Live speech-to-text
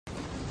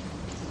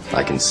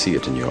I can see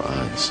it in your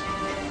eyes.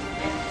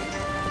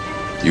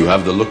 You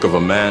have the look of a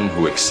man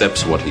who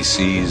accepts what he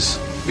sees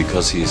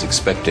because he is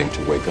expecting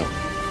to wake up.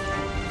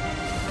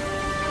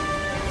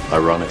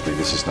 Ironically,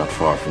 this is not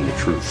far from the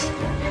truth.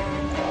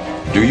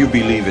 Do you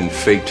believe in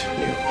fate,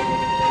 Neil?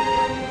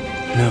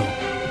 No,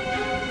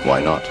 Why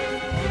not?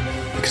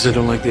 because I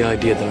don't like the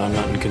idea that I'm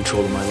not in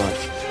control of my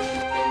life.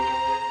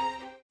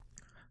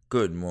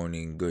 Good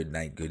morning, good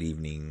night, good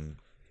evening,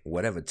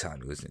 whatever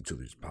time you listen to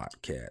this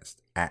podcast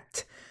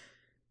at.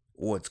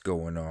 What's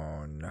going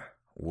on?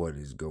 What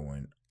is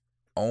going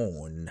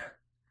on?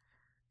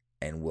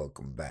 And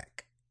welcome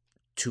back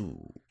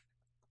to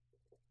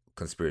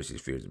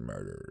Conspiracies, Fears, and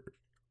Murder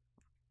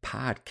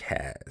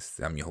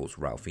podcast. I'm your host,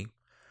 Ralphie.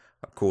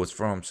 Of course,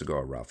 from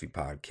Cigar Ralphie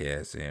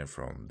Podcast and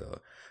from the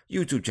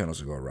YouTube channel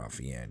Cigar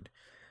Ralphie. And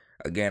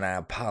again, I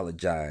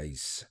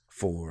apologize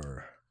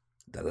for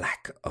the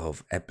lack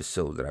of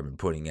episodes that I've been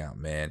putting out,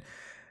 man.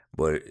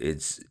 But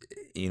it's,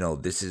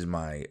 this is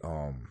my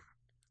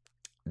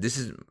this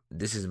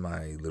is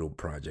my little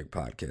project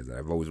podcast that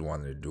I've always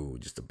wanted to do,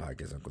 just a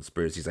podcast on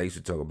conspiracies. I used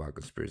to talk about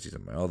conspiracies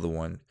on my other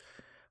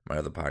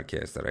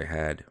podcast that I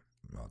had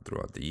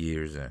throughout the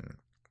years, and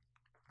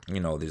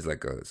there's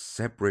like a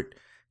separate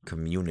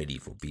community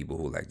for people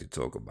who like to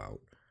talk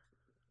about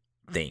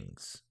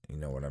things. You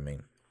know what I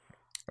mean?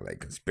 Like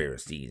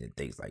conspiracies and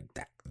things like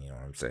that. You know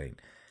what I'm saying?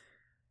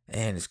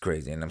 And it's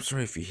crazy. And I'm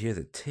sorry if you hear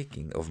the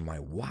ticking of my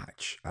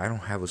watch. I don't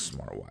have a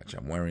smartwatch.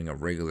 I'm wearing a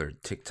regular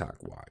TikTok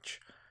watch.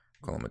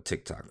 I call them a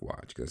TikTok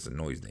watch because the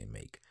noise they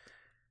make.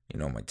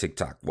 My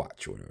TikTok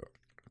watch, whatever.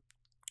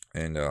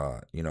 And,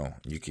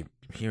 you keep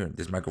hearing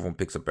this microphone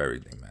picks up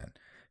everything, man.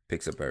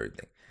 Picks up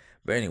everything.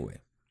 But anyway,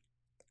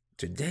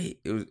 today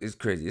it's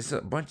crazy. It's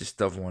a bunch of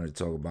stuff I wanted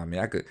to talk about. I mean,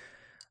 I could,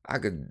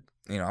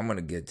 I'm going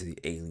to get to the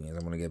aliens.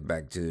 I'm going to get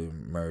back to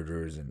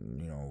murders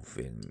and,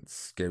 and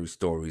scary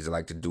stories. I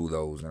like to do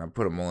those. And I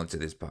put them all into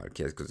this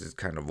podcast because it's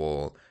kind of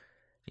all,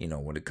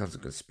 when it comes to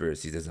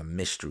conspiracies, there's a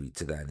mystery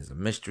to that. There's a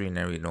mystery and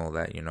everything and all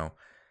that,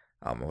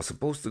 I was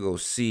supposed to go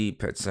see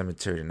Pet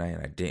Sematary tonight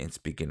and I didn't.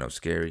 Speaking of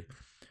scary,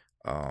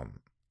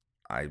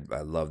 I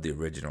love the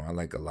original. I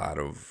like a lot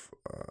of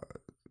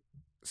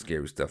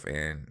scary stuff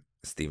and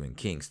Stephen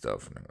King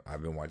stuff.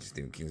 I've been watching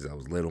Stephen King since I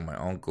was little. My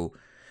uncle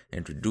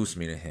introduced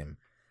me to him.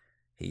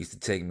 He used to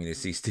take me to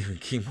see Stephen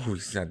King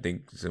movies, I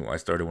think, so I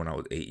started when I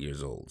was 8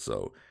 years old.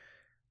 So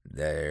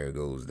there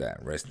goes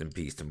that. Rest in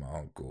peace to my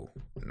uncle.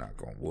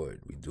 Knock on wood.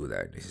 We do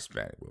that in the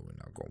Hispanic way. We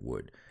knock on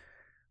wood.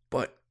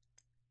 But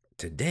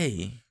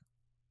today,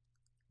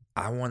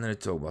 I wanted to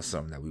talk about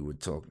something that we were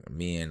talking,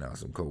 me and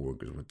some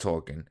coworkers were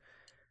talking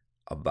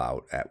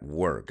about at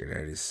work. And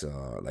that is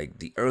like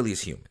the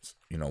earliest humans,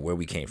 where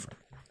we came from.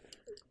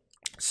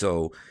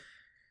 So,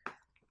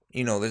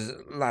 there's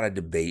a lot of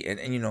debate,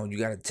 and you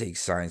got to take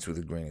science with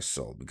a grain of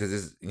salt, because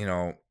it's,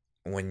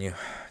 when you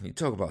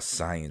talk about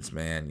science,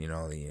 man, you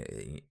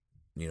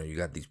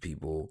got these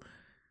people,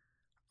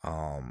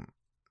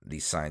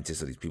 these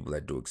scientists, or these people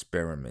that do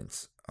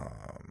experiments,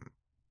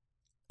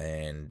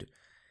 and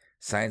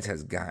science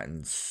has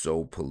gotten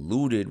so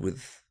polluted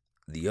with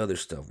the other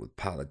stuff, with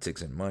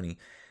politics and money,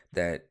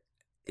 that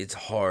it's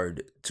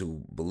hard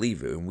to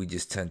believe it, and we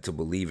just tend to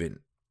believe it,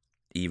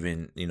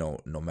 even,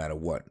 no matter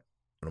what.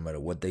 No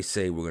matter what they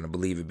say, we're going to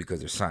believe it because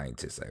they're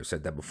scientists. I've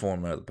said that before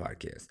in my other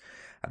podcast.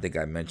 I think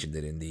I mentioned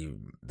it in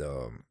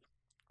the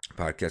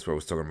podcast where I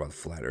was talking about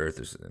flat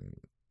earthers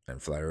and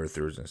flat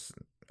earthers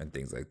and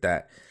things like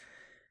that.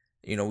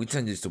 We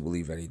tend just to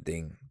believe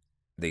anything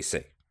they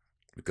say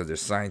because they're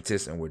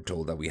scientists, and we're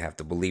told that we have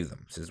to believe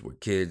them. Since we're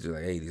kids, we're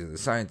like, hey, these are the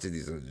scientists,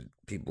 these are the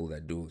people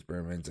that do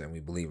experiments, and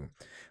we believe them.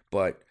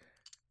 But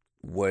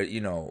when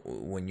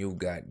you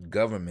got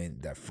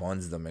government that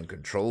funds them and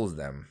controls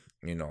them,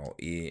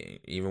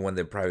 even when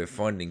they're private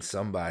funding,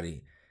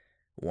 somebody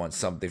wants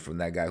something from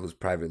that guy who's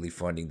privately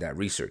funding that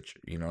research.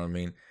 You know what I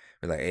mean?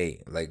 They're like,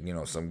 hey,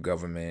 some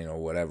government or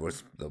whatever,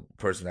 the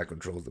person that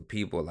controls the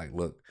people, like,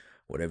 look,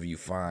 whatever you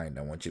find,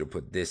 I want you to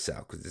put this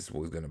out because this is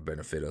what's going to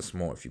benefit us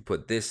more. If you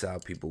put this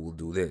out, people will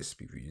do this.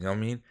 You know what I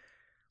mean?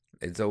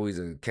 It's always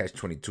a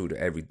catch-22 to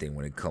everything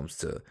when it comes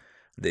to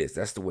this.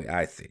 That's the way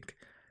I think.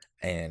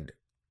 And,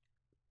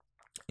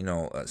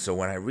 so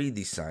when I read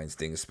these science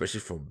things, especially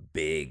from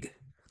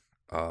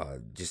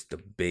just the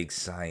big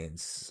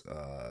science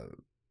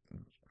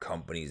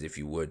companies, if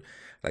you would,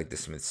 like the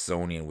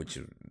Smithsonian, which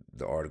is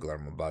the article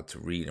I'm about to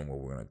read and what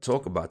we're going to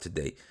talk about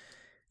today,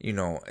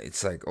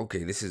 it's like,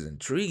 okay, this is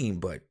intriguing,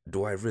 but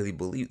do I really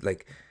believe,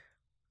 like,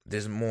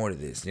 there's more to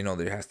this,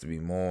 there has to be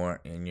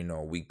more,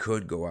 and, we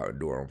could go out and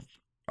do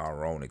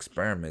our own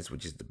experiments,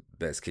 which is the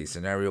best case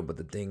scenario, but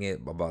the thing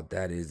about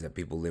that is that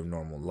people live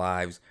normal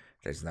lives.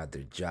 That's not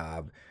their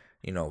job.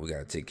 We got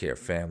to take care of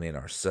family and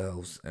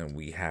ourselves, and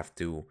we have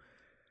to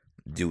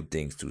do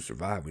things to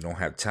survive. We don't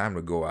have time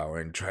to go out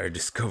and try to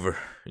discover,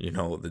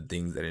 the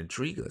things that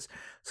intrigue us.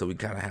 So we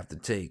kind of have to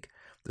take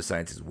the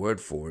scientist's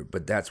word for it.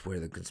 But that's where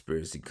the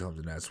conspiracy comes,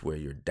 and that's where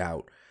your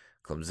doubt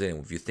comes in.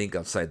 If you think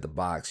outside the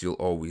box, you're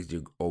always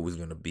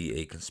going to be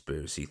a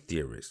conspiracy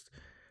theorist.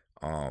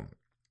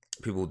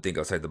 people who think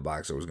outside the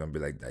box are always gonna be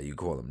like that. You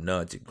call them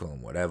nuts, you call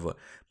them whatever.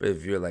 But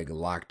if you're like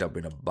locked up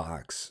in a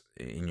box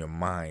in your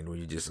mind where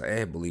you just like,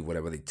 hey, believe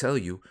whatever they tell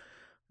you,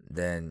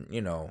 then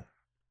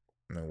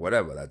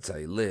whatever, that's how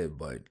you live.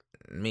 But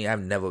me,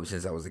 I've never,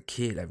 since I was a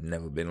kid, I've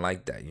never been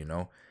like that.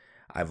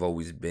 I've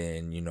always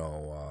been,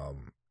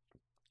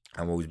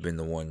 I've always been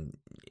the one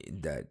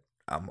that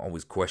I'm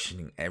always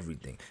questioning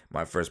everything.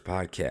 My first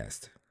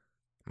podcast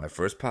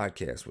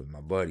with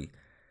my buddy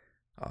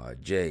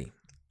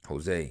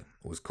Jose,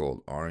 was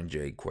called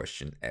R&J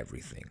Question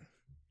Everything.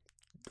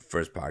 The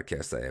first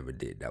podcast I ever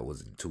did, that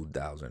was in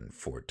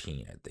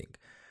 2014, I think.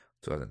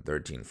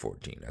 2013,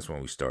 14. That's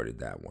when we started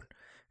that one.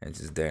 And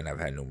since then, I've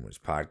had numerous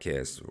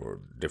podcasts for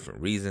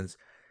different reasons.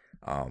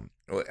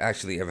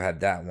 Actually, I've had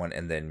that one,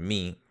 and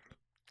then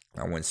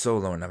I went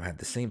solo, and I've had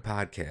the same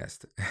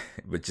podcast,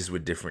 but just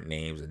with different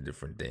names and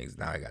different things.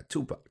 Now I got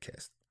 2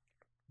 podcasts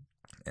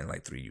and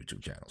like 3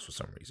 YouTube channels for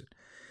some reason.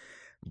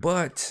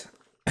 But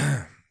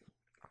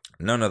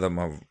none of them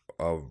are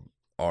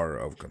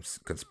of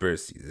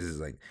conspiracies. This is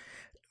like,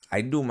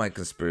 I do my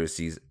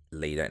conspiracies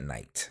late at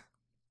night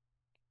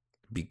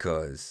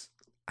because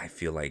I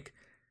feel like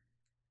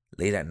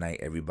late at night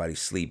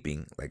everybody's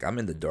sleeping. Like, I'm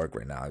in the dark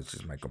right now. It's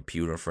just my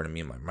computer in front of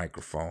me, my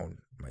microphone,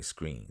 my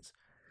screens,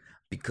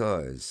 and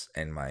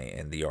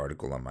the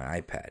article on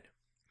my iPad.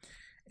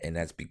 And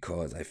that's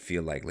because I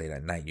feel like late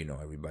at night,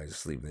 everybody's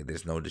asleep. Like,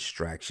 there's no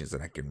distractions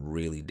that I can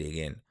really dig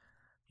in.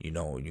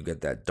 You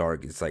get that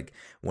dark. It's like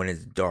when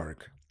it's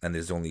dark and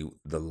there's only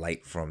the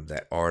light from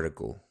that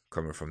article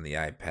coming from the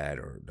iPad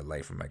or the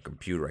light from my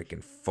computer, I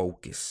can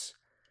focus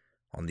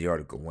on the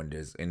article. When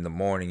there's in the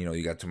morning,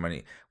 you got too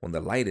many, when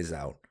the light is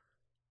out,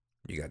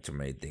 you got too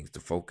many things to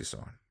focus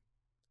on.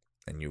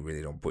 And you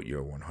really don't put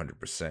your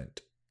 100%,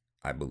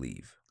 I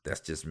believe.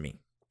 That's just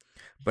me.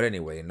 But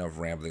anyway, enough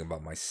rambling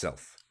about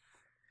myself.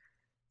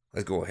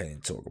 Let's go ahead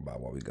and talk about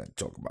what we're going to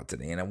talk about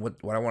today. And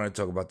what I want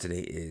to talk about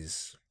today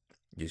is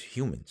just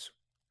humans,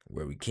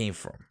 where we came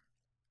from.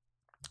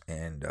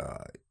 And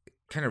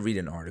kind of read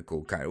an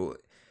article.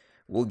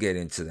 We'll get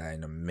into that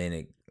in a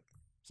minute,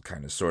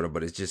 kind of, sort of.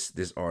 But it's just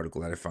this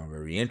article that I found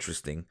very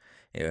interesting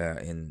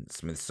in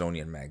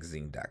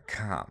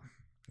SmithsonianMagazine.com.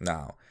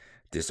 Now,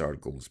 this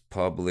article was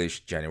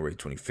published January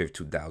 25th,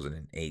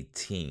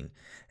 2018,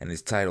 and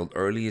is titled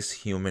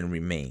Earliest Human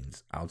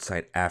Remains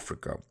Outside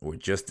Africa Were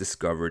Just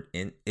Discovered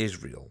in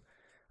Israel.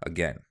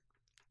 Again,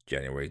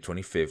 January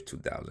 25th,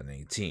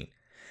 2018.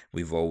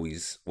 We've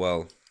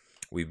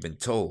been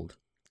told,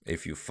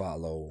 if you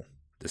follow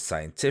the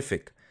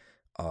scientific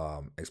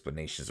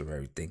explanations of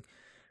everything,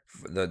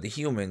 the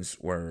humans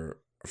were,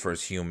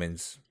 first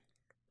humans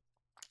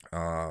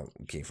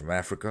came from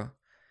Africa,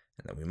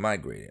 and then we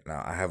migrated.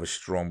 Now, I have a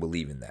strong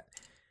belief in that,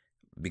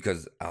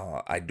 because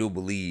I do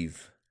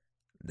believe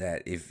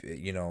that if,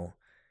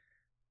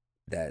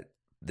 that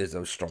there's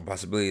a strong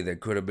possibility there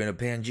could have been a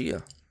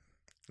Pangea.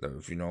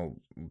 If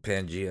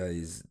Pangea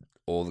is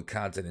all the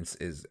continents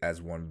is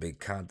as one big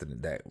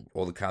continent, that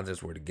all the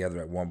continents were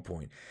together at one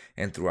point,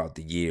 and throughout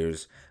the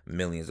years,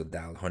 millions of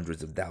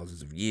hundreds of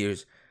thousands of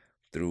years,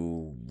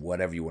 through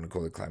whatever you want to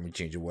call it, climate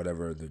change or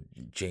whatever, the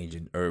change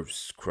in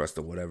Earth's crust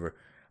or whatever,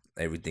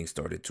 everything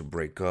started to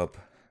break up,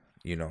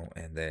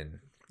 and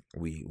then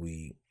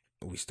we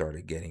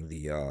started getting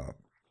the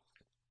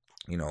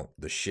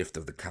the shift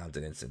of the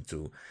continents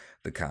into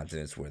the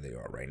continents where they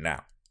are right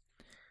now.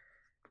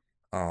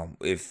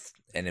 If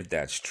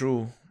that's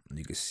true,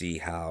 you can see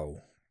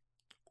how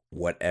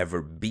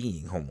whatever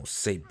being, Homo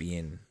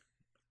sapien,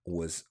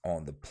 was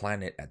on the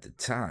planet at the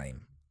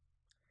time,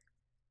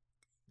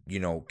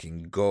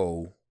 can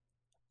go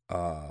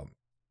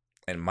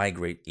and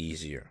migrate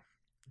easier.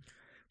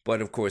 But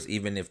of course,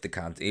 even if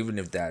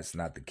that's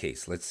not the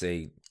case, let's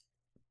say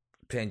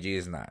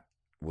Pangea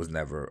was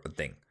never a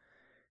thing.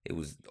 It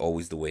was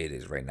always the way it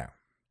is right now.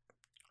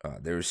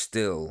 There are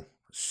still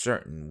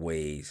certain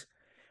ways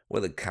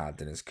where the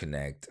continents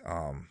connect.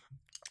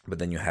 But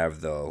then you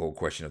have the whole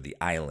question of the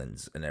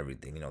islands and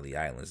everything, the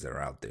islands that are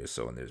out there.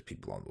 So, and there's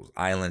people on those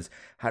islands.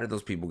 How did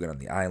those people get on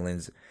the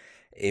islands?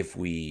 If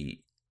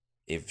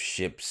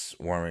ships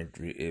weren't,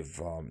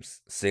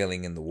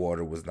 sailing in the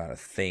water was not a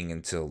thing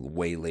until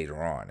way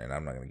later on. And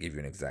I'm not going to give you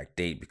an exact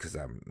date because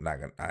I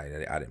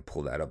didn't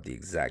pull that up, the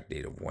exact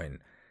date of when,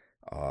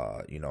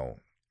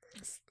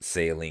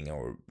 sailing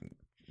or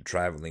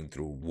traveling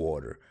through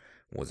water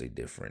was a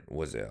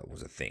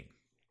thing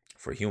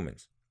for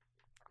humans.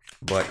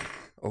 But,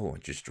 I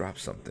just dropped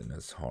something.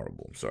 That's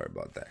horrible. I'm sorry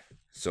about that.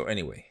 So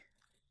anyway,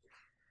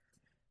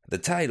 the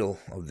title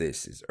of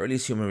this is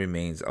Earliest Human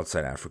Remains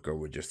Outside Africa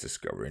Were Just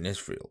Discovered in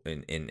Israel.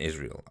 In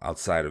Israel,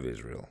 outside of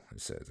Israel,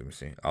 it says. Let me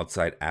see.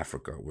 Outside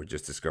Africa were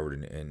just discovered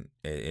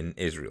in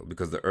Israel,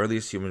 because the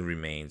earliest human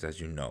remains, as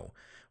you know,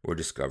 were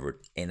discovered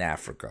in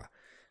Africa.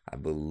 I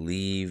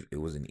believe it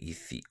was in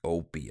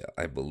Ethiopia.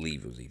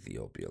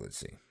 Let's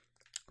see.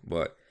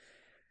 But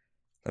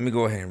let me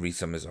go ahead and read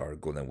some of this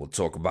article, and we'll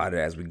talk about it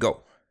as we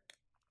go.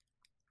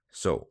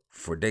 So,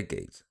 for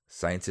decades,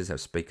 scientists have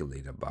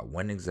speculated about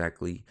when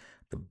exactly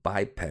the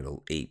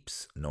bipedal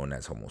apes known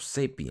as Homo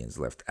sapiens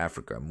left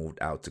Africa and moved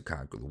out to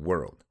conquer the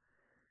world.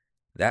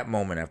 That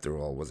moment, after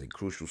all, was a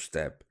crucial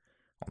step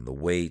on the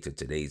way to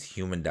today's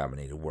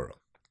human-dominated world.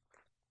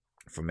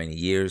 For many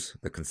years,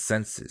 the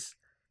consensus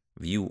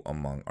view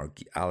among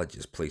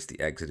archaeologists placed the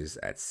Exodus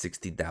at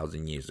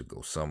 60,000 years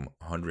ago, some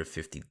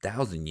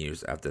 150,000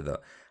 years after the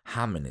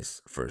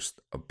hominids first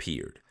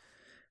appeared.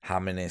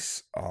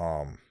 Hominids,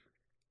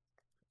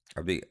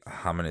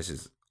 hominids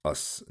is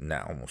us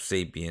now, Homo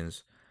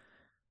sapiens,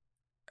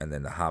 and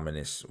then the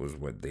hominids was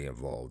what they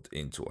evolved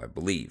into, I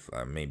believe.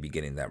 I may be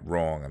getting that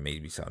wrong. I may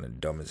be sounding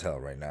dumb as hell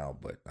right now,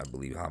 but I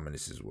believe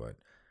hominids is what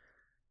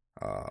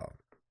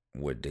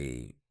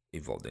they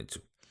evolved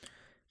into.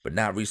 But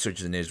now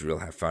researchers in Israel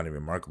have found a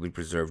remarkably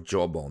preserved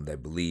jawbone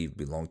that believed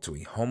belonged to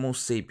a Homo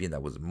sapien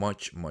that was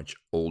much, much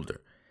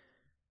older.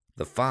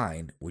 The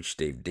find, which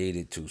they've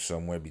dated to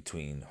somewhere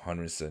between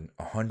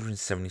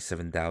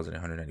 177,000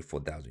 and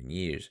 194,000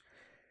 years,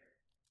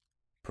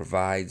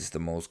 provides the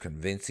most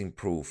convincing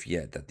proof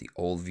yet that the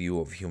old view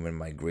of human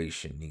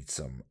migration needs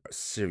some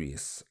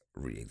serious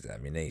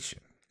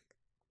re-examination.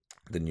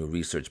 The new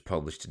research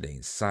published today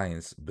in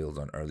Science builds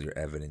on earlier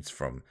evidence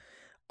from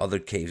other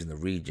caves in the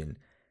region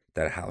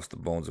that housed the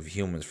bones of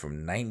humans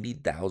from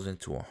 90,000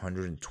 to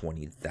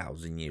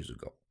 120,000 years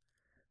ago.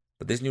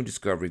 But this new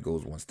discovery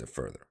goes one step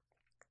further.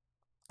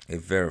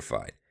 If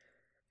verified,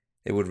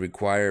 it would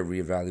require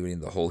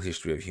reevaluating the whole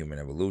history of human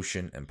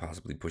evolution and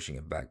possibly pushing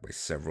it back by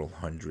several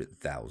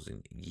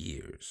 100,000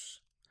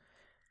 years.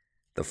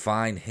 The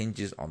find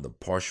hinges on the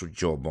partial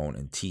jawbone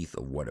and teeth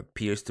of what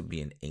appears to be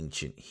an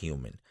ancient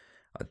human.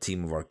 A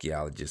team of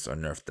archaeologists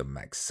unearthed the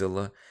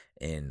maxilla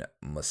in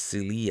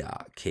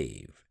Massilia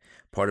Cave,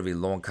 part of a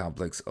long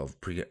complex of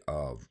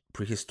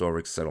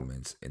prehistoric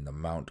settlements in the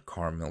Mount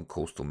Carmel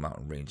coastal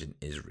mountain range in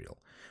Israel,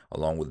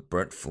 along with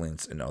burnt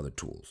flints and other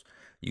tools.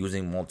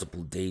 Using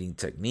multiple dating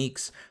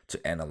techniques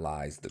to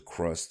analyze the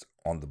crust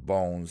on the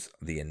bones,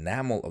 the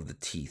enamel of the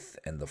teeth,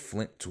 and the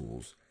flint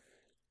tools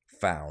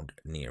found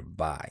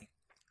nearby,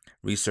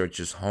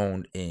 researchers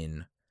honed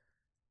in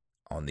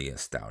on the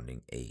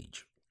astounding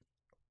age.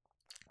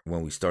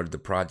 When we started the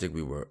project,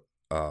 we were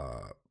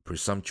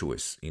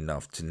presumptuous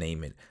enough to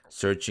name it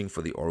Searching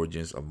for the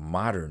Origins of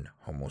Modern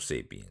Homo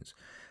Sapiens,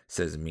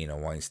 says Mina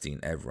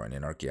Weinstein-Evron,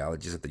 an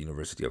archaeologist at the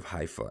University of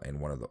Haifa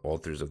and one of the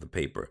authors of the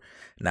paper.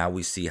 Now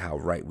we see how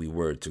right we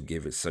were to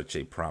give it such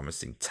a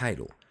promising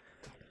title.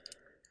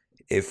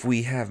 If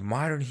we have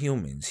modern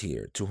humans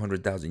here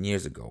 200,000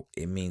 years ago,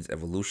 it means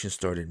evolution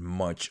started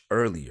much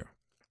earlier.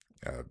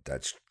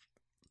 That's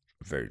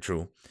very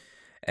true.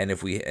 And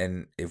if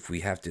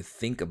we have to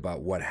think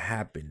about what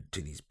happened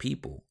to these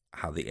people,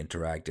 how they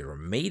interacted or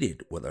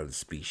mated with other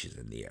species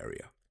in the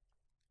area.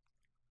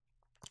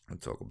 We'll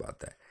talk about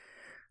that.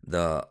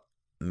 The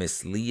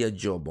Massilia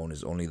jawbone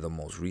is only the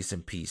most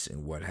recent piece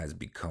in what has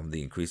become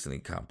the increasingly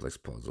complex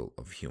puzzle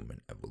of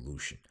human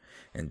evolution.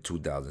 In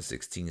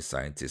 2016,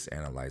 scientists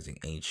analyzing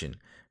ancient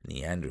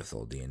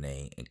Neanderthal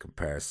DNA in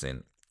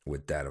comparison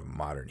with that of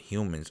modern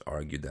humans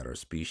argued that our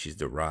species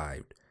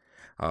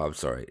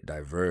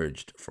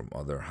diverged from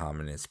other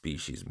hominid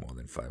species more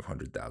than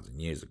 500,000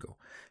 years ago,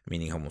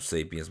 meaning Homo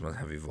sapiens must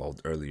have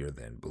evolved earlier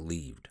than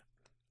believed.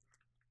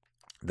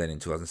 Then in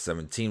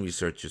 2017,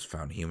 researchers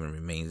found human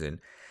remains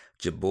in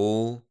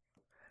Jebel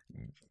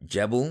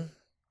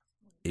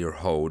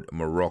Irhoud,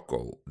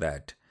 Morocco,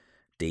 that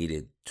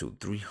dated to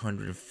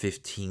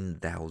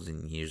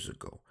 315,000 years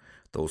ago.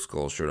 Those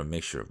skulls showed a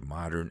mixture of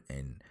modern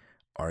and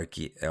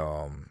archaic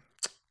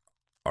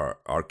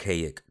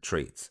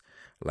traits,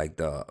 like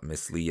the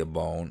Massilia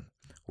bone,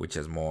 which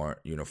has more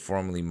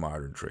uniformly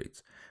modern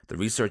traits. The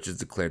researchers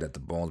declared that the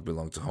bones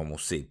belong to Homo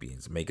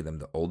sapiens, making them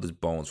the oldest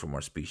bones from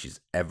our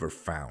species ever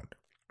found,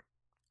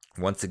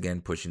 once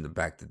again pushing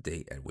back the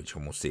date at which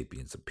Homo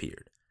sapiens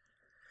appeared.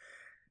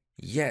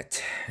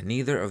 Yet,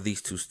 neither of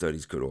these two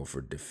studies could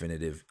offer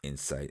definitive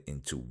insight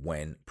into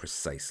when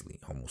precisely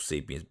Homo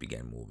sapiens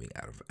began moving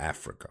out of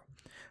Africa.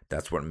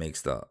 That's what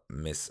makes the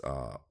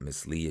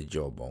Massilia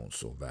jawbone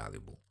so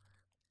valuable.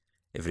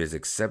 If it is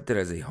accepted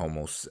as a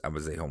Homo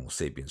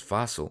sapiens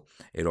fossil,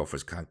 it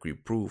offers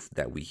concrete proof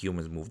that we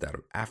humans moved out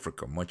of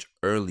Africa much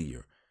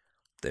earlier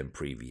than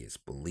previous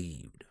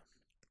believed.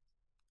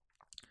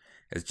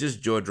 It's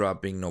just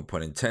jaw-dropping, no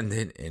pun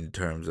intended, in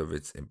terms of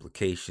its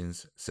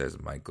implications, says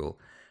Michael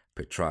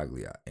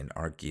Petraglia, an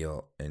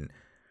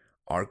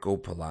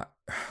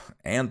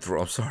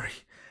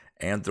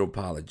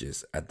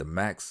anthropologist at the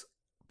Max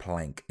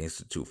Planck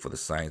Institute for the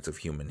Science of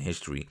Human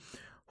History,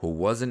 who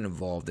wasn't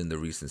involved in the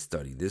recent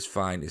study. This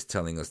find is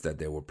telling us that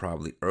there were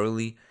probably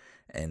early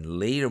and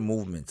later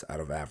movements out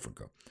of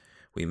Africa.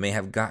 We may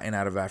have gotten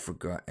out of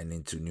Africa and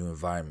into new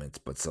environments,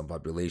 but some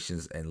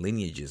populations and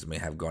lineages may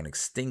have gone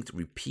extinct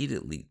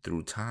repeatedly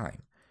through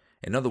time.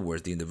 In other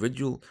words, the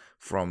individual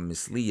from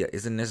Massilia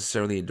isn't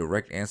necessarily a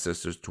direct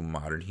ancestor to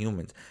modern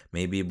humans.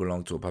 Maybe it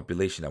belonged to a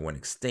population that went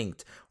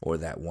extinct, or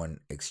that one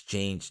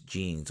exchanged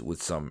genes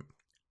with some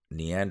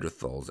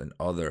Neanderthals and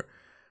other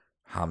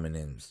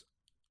hominins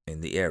in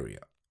the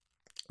area.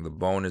 The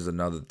bone is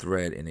another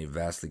thread in a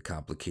vastly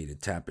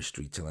complicated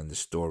tapestry telling the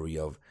story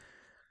of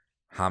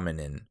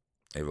hominin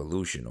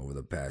evolution over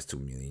the past 2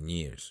 million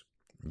years.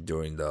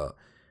 During the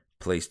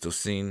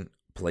Pleistocene,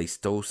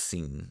 scores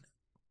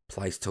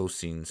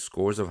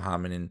of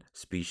hominin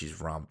species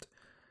romped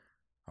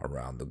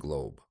around the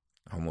globe.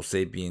 Homo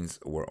sapiens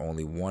were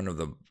only one of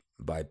the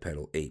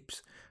bipedal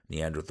apes.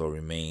 Neanderthal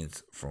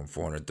remains from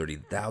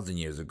 430,000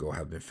 years ago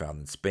have been found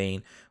in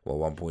Spain, while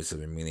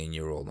 1.7 million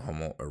year old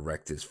Homo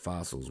erectus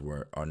fossils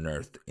were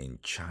unearthed in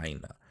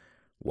China.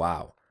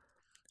 Wow.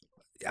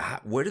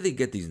 Where do they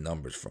get these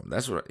numbers from?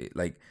 That's what,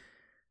 like,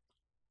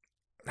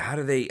 how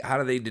do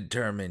they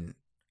determine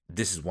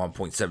this is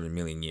 1.7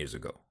 million years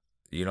ago?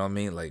 You know what I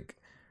mean? Like,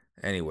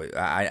 anyway,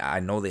 I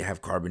know they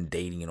have carbon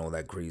dating and all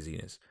that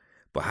craziness.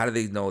 But how do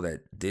they know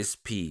that this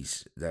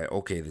piece,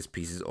 this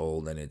piece is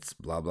old and it's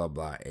blah, blah,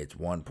 blah, it's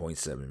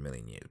 1.7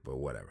 million years, but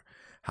whatever.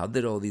 How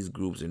did all these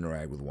groups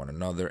interact with one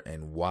another,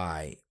 and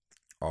why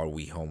are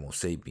we Homo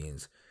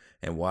sapiens?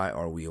 And why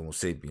are we Homo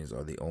sapiens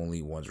are the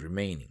only ones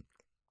remaining?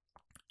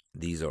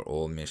 These are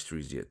all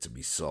mysteries yet to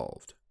be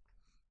solved.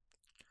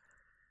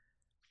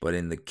 But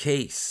in the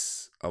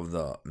case of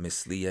the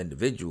Mislia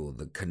individual,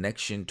 the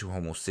connection to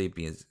Homo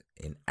sapiens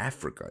in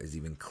Africa is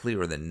even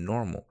clearer than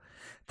normal.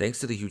 Thanks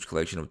to the huge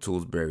collection of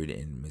tools buried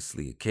in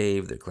Mislia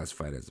Cave, they're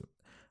classified as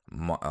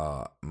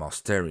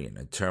Mousterian,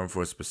 a term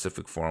for a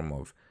specific form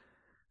of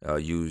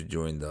used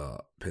during the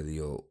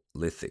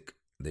Paleolithic.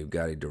 They've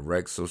got a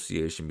direct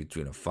association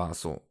between a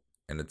fossil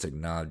and a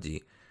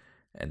technology,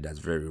 and that's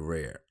very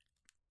rare.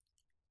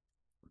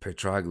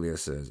 Petraglia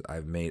says,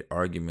 I've made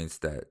arguments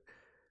that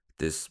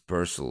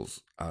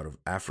dispersals out of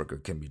Africa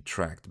can be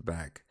tracked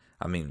back.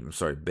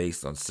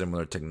 Based on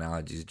similar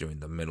technologies during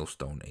the Middle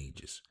Stone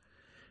Ages.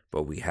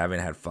 But we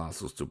haven't had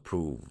fossils to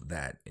prove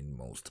that in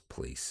most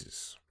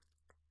places.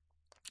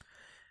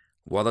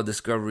 While the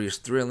discovery is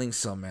thrilling,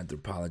 some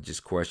anthropologists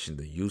question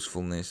the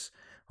usefulness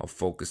of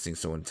focusing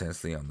so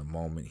intensely on the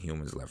moment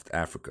humans left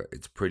Africa.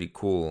 It's pretty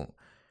cool,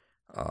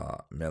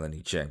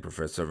 Melanie Cheng,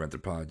 professor of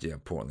anthropology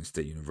at Portland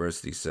State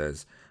University,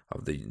 says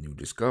of the new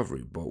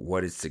discovery. But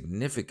what is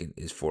significant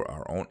is for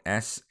our own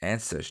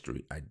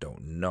ancestry, I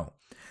don't know.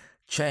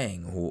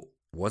 Chang, who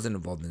wasn't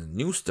involved in the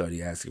new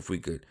study, asked if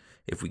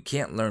we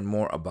can't learn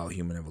more about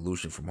human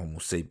evolution from Homo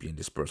sapien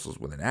dispersals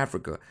within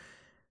Africa,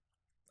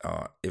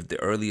 if the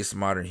earliest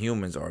modern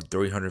humans are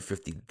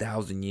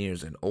 350,000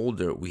 years and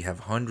older, we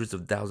have hundreds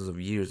of thousands of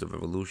years of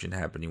evolution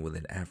happening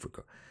within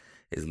Africa.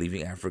 Is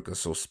leaving Africa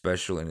so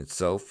special in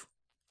itself?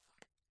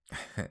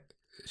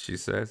 She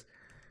says.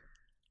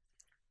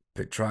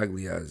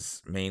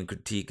 Petraglia's main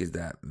critique is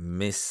that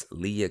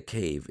Mislia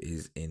Cave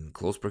is in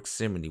close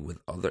proximity with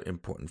other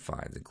important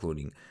finds,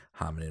 including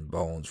hominin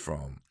bones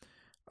from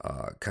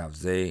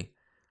Kavze,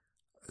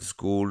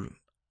 Skul,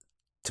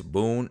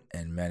 Tabun,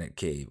 and Manet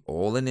Cave,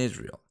 all in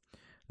Israel.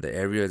 The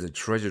area is a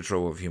treasure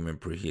trove of human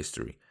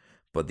prehistory,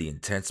 but the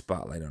intense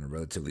spotlight on a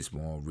relatively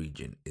small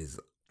region is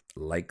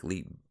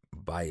likely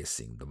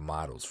biasing the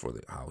models for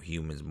how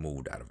humans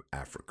moved out of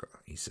Africa,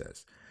 he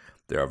says.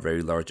 There are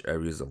very large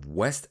areas of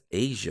West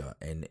Asia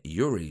and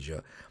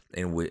Eurasia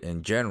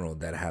in general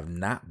that have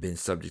not been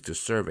subject to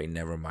survey,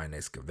 never mind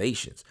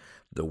excavations.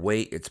 The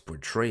way it's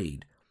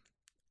portrayed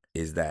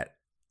is the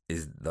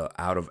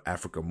out of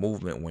Africa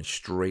movement went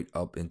straight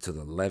up into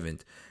the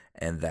Levant,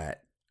 and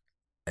that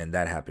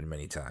happened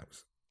many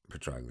times,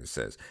 Petraglia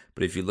says.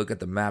 But if you look at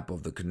the map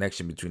of the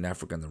connection between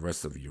Africa and the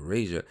rest of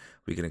Eurasia,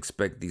 we can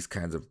expect these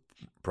kinds of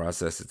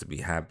processes to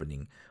be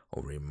happening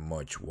over a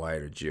much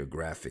wider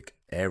geographic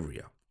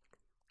area.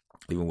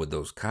 Even with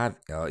those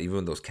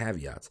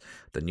caveats,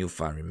 the new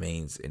find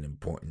remains an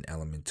important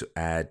element to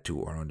add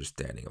to our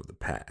understanding of the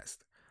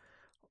past.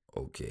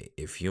 Okay,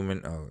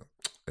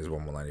 there's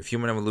one more line. If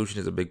human evolution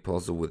is a big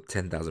puzzle with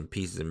 10,000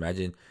 pieces,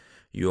 imagine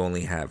you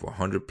only have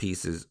 100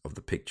 pieces of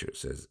the picture,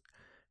 says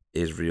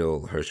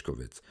Israel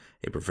Hershkovitz,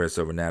 a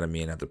professor of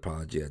anatomy and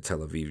anthropology at Tel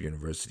Aviv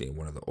University and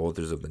one of the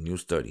authors of the new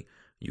study.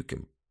 You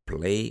can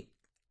play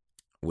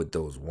with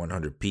those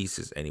 100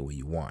 pieces any way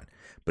you want,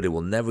 but it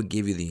will never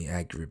give you the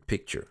accurate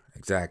picture.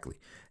 Exactly.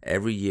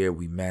 Every year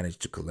we manage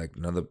to collect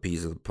another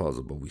piece of the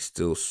puzzle, but we're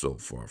still so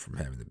far from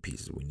having the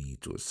pieces we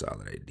need to a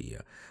solid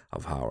idea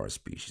of how our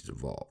species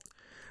evolved.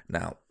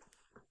 Now,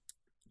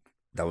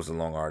 that was a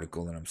long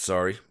article, and I'm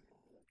sorry,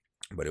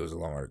 but it was a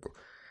long article.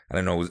 I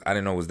didn't know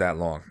it was that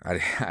long.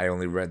 I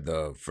only read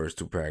the first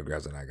two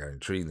paragraphs, and I got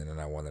intrigued, and then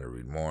I wanted to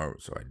read more,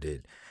 so I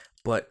did.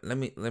 But let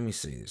me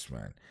say this,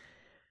 man.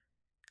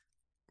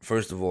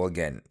 First of all,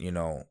 again,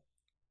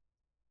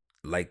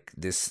 like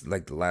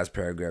the last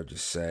paragraph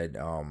just said,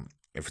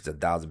 if it's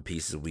 1,000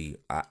 pieces,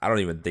 I don't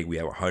even think we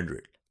have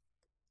 100.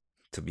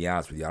 To be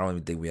honest with you, I don't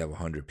even think we have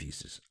 100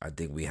 pieces. I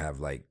think we have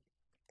like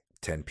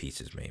 10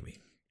 pieces, maybe.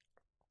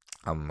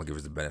 I'm gonna give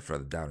us the benefit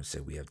of the doubt and say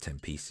we have 10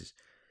 pieces,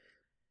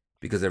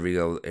 because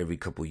every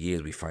couple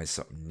years we find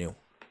something new.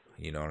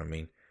 You know what I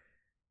mean?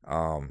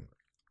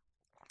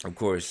 Of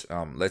course,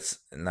 let's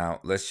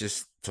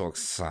just talk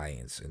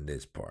science in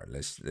this part.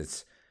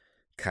 Let's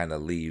kind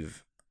of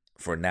leave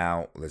for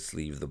now, let's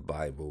leave the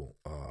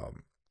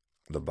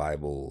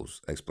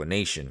Bible's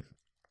explanation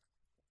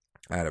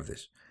out of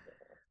this.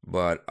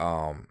 But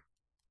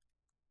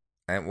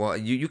and well,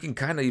 you can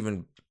kind of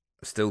even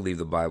still leave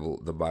the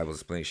Bible's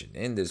explanation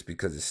in this,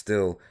 because it's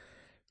still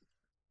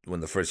when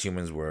the first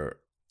humans were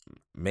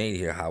made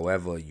here.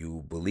 However,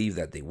 you believe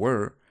that they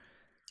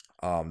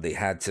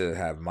had to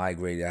have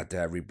migrated, had to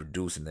have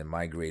reproduced, and then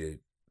migrated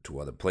to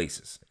other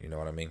places. You know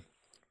what I mean?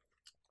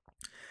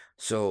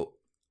 So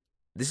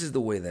this is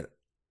the way that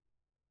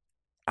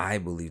I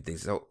believe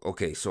things. So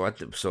okay,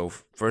 so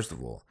first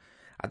of all,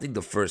 I think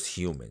the first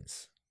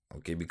humans,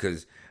 okay,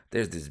 because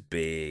there's a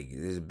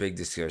big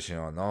discussion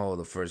on, oh,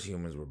 the first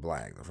humans were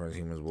black, the first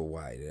humans were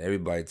white, and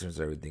everybody turns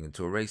everything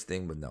into a race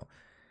thing, but no.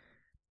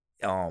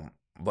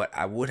 But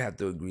I would have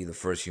to agree the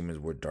first humans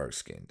were dark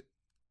skinned,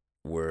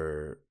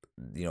 were,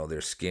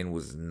 their skin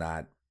was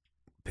not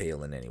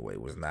pale in any way.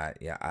 Was not,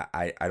 yeah,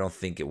 I don't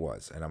think it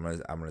was, and I'm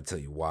gonna tell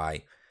you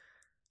why.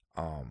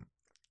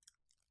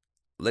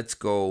 Let's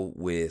go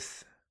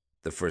with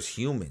the first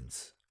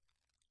humans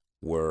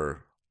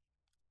were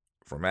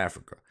from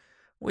Africa,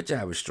 which I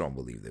have a strong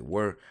belief they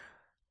were.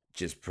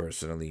 Just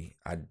personally,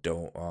 I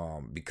don't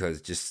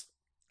because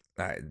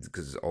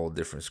all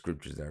different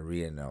scriptures that I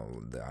read, and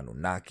the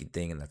Anunnaki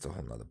thing, and that's a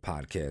whole nother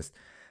podcast.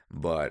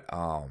 But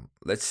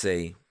let's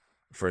say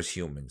first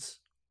humans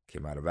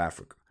came out of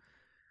Africa.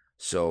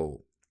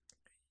 So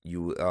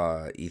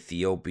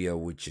Ethiopia,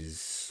 which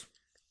is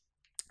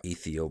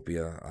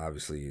Ethiopia,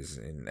 obviously is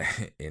in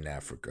in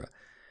Africa.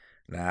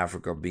 Now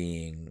Africa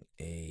being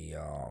a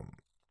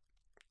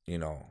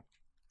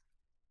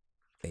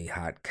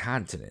hot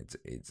continent,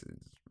 it's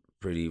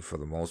pretty, for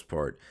the most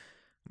part.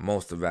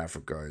 Most of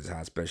Africa is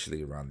hot,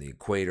 especially around the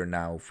equator.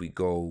 Now, if we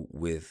go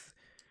with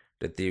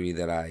the theory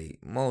that I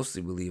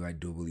mostly believe, I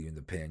do believe in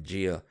the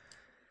Pangea.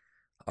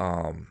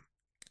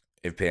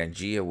 If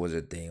Pangea was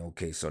a thing,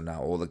 okay, so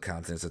now all the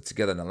continents are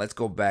together. Now let's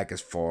go back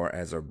as far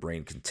as our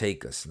brain can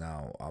take us.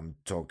 Now I'm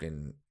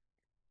talking,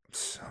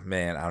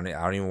 man, I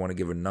don't even want to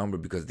give a number,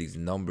 because these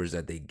numbers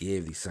that they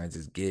give, these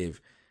scientists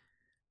give,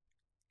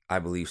 I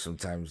believe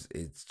sometimes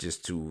it's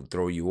just to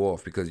throw you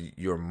off, because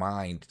your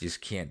mind just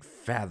can't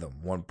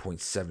fathom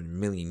 1.7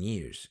 million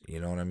years.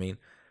 You know what I mean?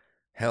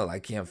 Hell, I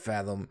can't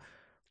fathom,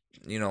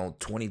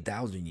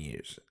 20,000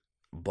 years.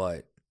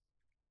 But,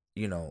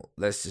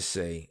 let's just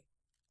say,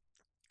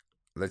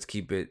 let's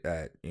keep it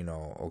at,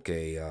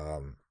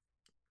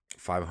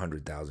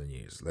 500,000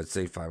 years. Let's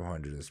say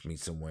 500. Let's meet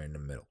somewhere in the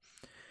middle.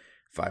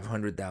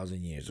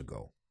 500,000 years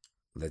ago,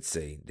 let's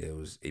say there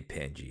was a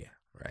Pangea,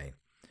 right?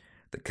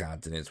 The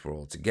continents were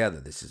all together.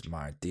 This is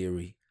my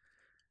theory.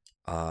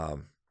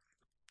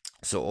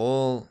 So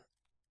all,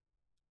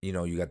 you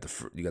got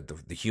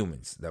the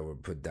humans that were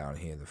put down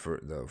here,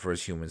 the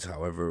first humans,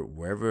 however,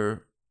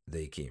 wherever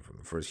they came from,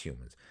 the first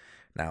humans.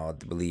 Now I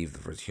believe the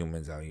first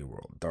humans out here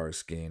were all dark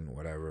skinned,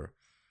 whatever.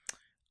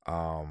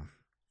 And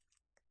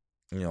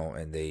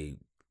they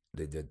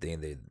did their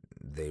thing.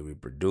 They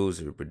reproduce.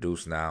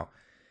 Now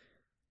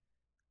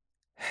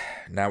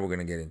we're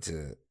gonna get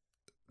into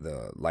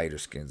the lighter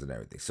skins and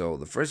everything. So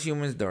the first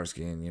humans, dark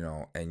skin,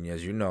 and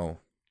as you know,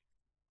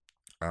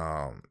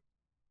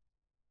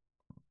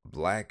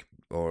 black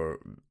or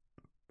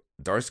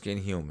dark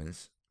skinned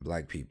humans,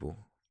 black people,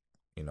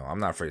 I'm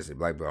not afraid to say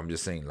black, but I'm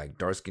just saying, like,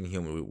 dark skinned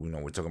human.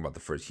 We're talking about the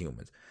first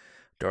humans,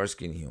 dark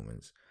skinned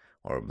humans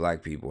or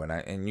black people,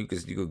 and you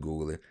could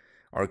Google it,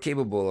 are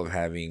capable of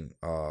having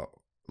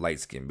light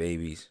skinned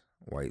babies,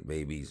 white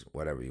babies,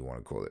 whatever you want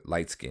to call it,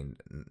 light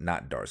skinned,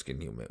 not dark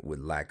skinned human, with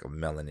lack of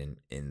melanin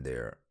in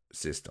their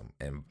system,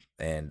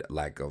 and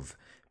lack of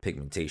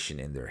pigmentation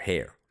in their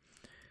hair,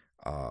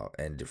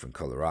 and different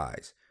color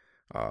eyes.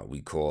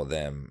 We call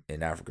them,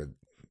 in Africa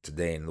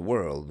today, in the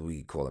world,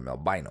 we call them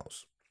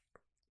albinos,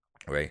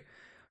 right?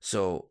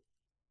 So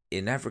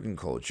in African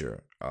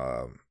culture,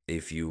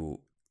 if you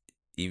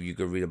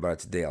could read about it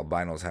today,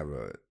 albinos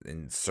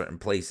in certain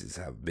places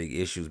have big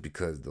issues,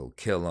 because they'll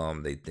kill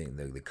them. They think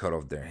they cut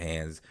off their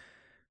hands.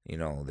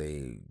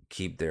 They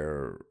keep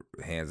their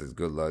hands as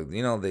good luck.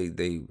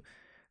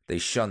 They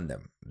shun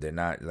them. They're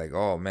not like,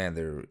 oh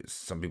man,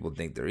 some people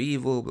think they're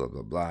evil, blah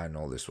blah blah, and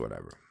all this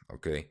whatever.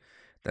 Okay,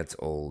 that's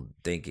old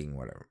thinking,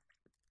 whatever.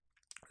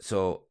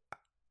 So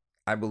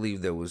I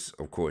believe there was,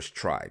 of course,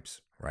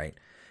 tribes, right?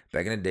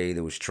 Back in the day,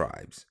 there was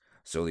tribes.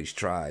 So these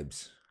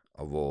tribes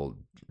of all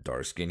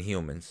dark-skinned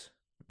humans,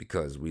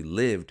 because we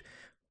lived,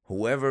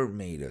 whoever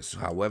made us,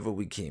 however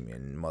we came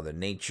in, Mother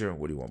Nature,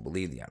 what do you want to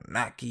believe? The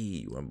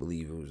Anunnaki? You want to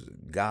believe it was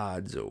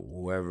gods or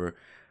whoever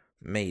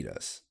made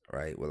us,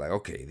 right? We're like,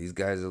 okay, these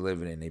guys are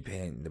living in the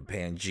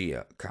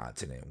Pangea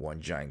continent, one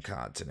giant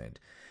continent.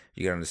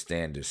 You gotta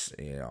understand this,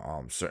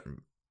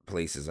 certain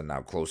places are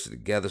now closer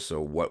together.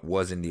 So what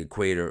was in the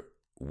equator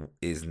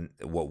is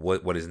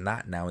what is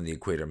not now in the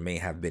equator may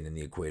have been in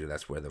the equator.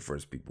 That's where the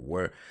first people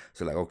were.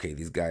 So like, okay,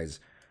 these guys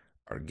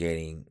are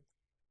getting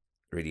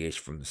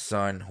radiation from the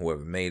sun.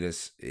 Whoever made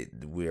us,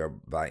 we are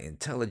by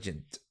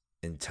intelligent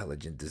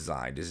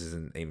design. This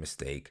isn't a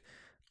mistake.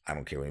 I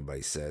don't care what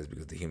anybody says,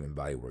 because the human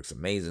body works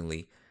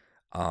amazingly.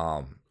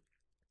 Um,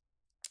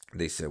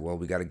 they said, well,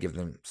 we got to give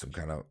them some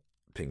kind of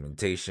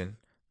pigmentation,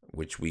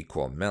 which we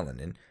call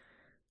melanin,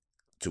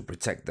 to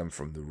protect them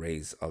from the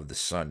rays of the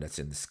sun that's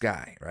in the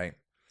sky, right?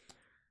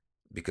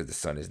 Because the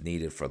sun is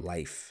needed for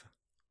life,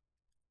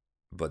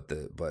 but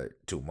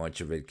too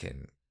much of it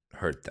can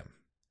hurt them.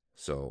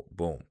 So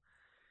boom.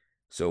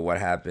 So what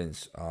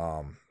happens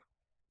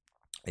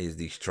is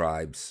these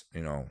tribes,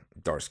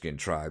 dark skinned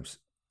tribes,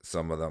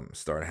 some of them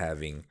start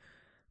having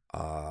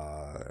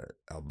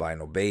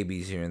albino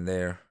babies here and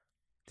there.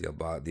 The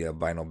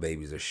albino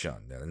babies are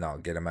shunned. No,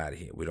 get them out of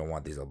here. We don't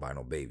want these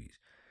albino babies.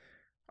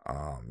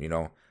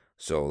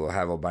 So they'll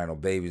have albino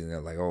babies, and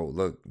they're like, oh,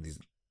 look, these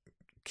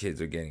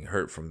kids are getting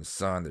hurt from the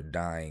sun. They're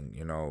dying.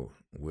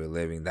 We're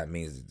living. That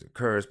means it's a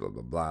curse. Blah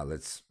blah blah.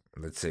 Let's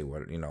say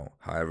what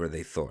however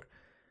they thought.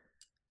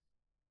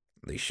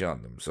 They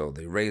shunned them, so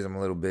they raise them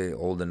a little bit,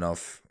 old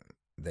enough.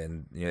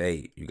 Then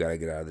hey, you gotta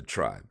get out of the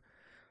tribe.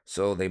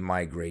 So they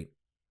migrate.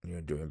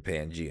 During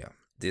Pangea.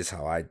 This is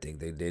how I think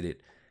they did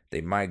it.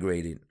 They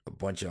migrated a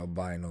bunch of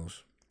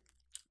albinos.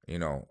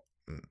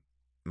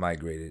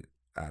 Migrated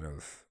out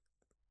of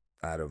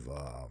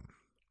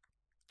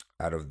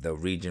the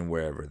region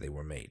wherever they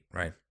were made,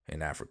 right,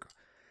 in Africa.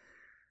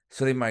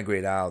 So they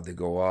migrate out, they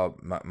go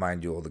up.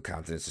 Mind you, all the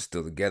continents are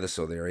still together,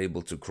 so they're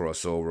able to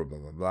cross over, blah,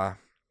 blah, blah.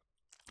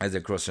 As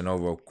they're crossing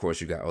over, of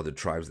course, you got other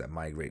tribes that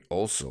migrate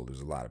also.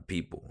 There's a lot of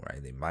people,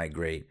 right? They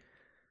migrate.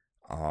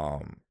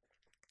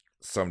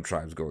 Some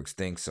tribes go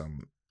extinct,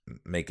 some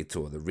make it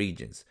to other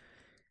regions.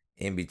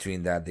 In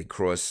between that, they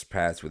cross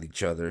paths with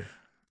each other,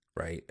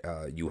 right?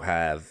 You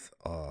have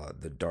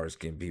the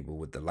dark-skinned people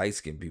with the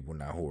light-skinned people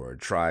now, who are a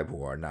tribe,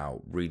 who are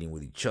now breeding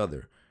with each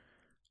other.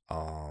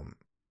 The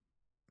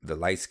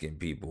light-skinned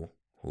people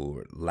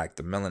who lack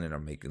the melanin are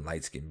making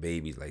light-skinned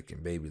babies.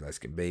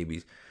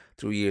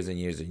 Through years and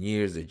years and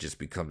years, it just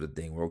becomes a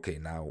thing where, okay,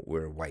 now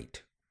we're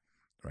white,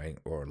 right?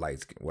 Or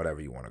light-skinned,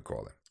 whatever you want to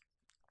call it.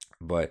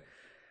 But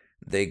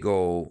they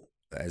go,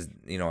 as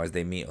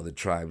they meet other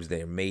tribes,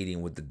 they're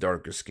mating with the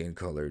darker skin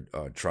colored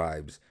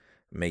tribes,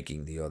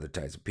 making the other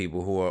types of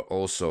people who are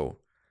also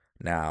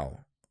now,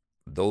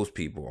 those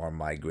people are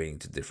migrating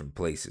to different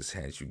places.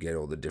 Hence, you get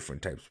all the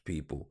different types of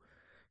people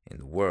in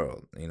the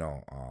world,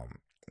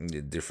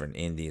 the different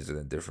Indians and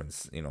the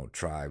different,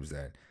 tribes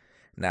that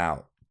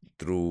now,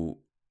 through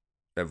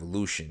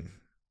evolution,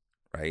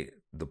 right,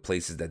 the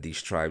places that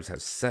these tribes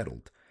have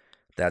settled,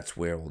 that's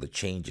where all the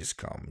changes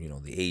come.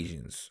 The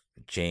Asians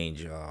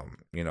change, they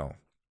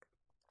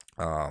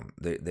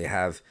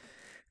have,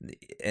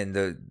 and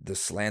the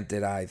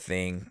slanted eye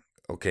thing,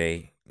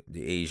 okay,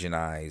 the Asian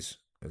eyes,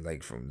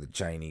 like from the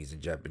Chinese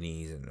and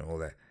Japanese and all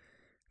that.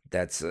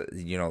 That's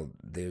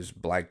there's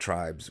black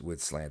tribes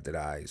with slanted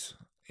eyes.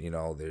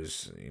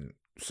 There's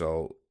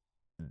so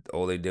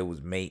all they did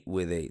was mate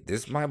with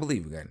this is my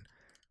belief again.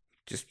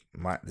 This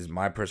is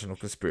my personal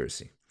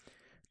conspiracy.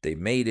 They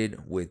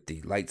mated with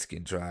the light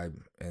skinned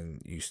tribe,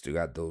 and you still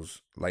got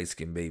those light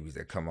skinned babies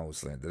that come out with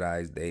slanted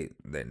eyes.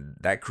 Then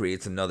that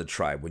creates another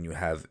tribe. When you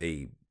have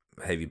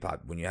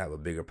when you have a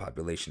bigger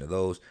population of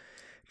those,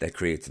 that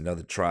creates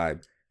another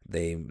tribe.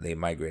 They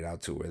migrate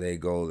out to where they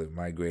go. They're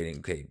migrating.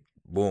 Okay,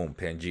 boom,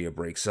 Pangea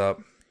breaks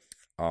up.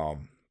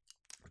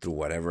 Through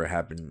whatever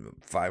happened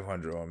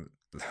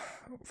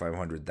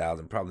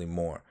 500,000, probably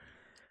more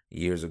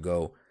years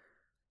ago,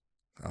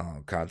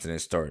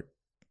 continents start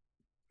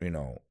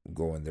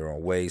going their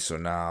own way. So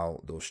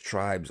now those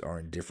tribes are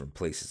in different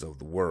places of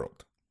the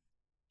world.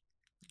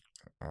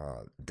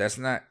 That's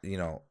not,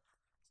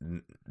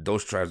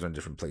 those tribes are in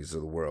different places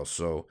of the world.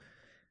 So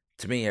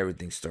to me,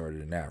 everything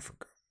started in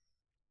Africa.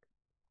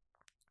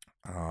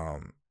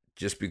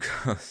 Just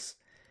because,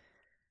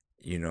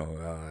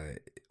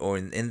 or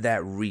in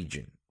that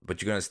region. But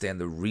you gotta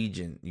understand the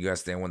region. You gotta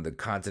understand when the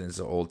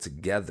continents are all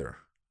together.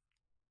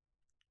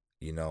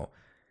 You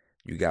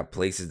got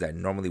places that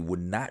normally would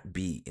not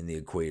be in the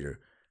equator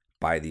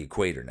by the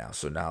equator now.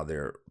 So now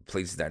there are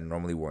places that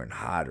normally weren't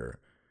hot or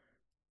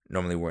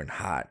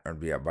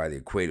be by the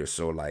equator.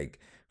 So like,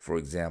 for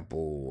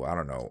example, I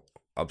don't know,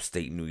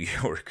 upstate New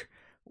York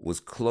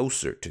was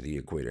closer to the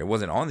equator. It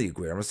wasn't on the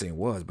equator. I'm not saying it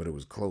was, but it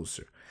was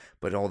closer.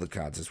 But all the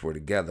continents were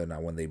together.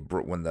 Now, when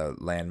the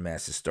land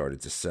masses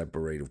started to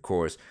separate, of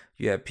course,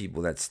 you had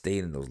people that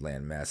stayed in those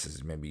land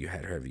masses. Maybe you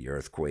had heavy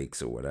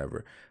earthquakes or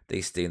whatever.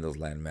 They stayed in those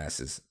land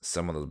masses.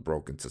 Some of those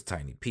broke into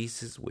tiny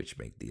pieces, which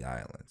make the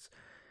islands.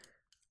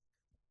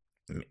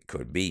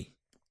 Could be,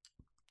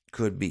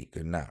 could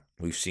not.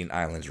 We've seen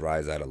islands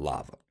rise out of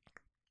lava.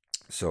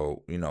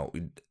 So, we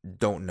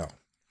don't know.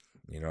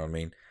 You know what I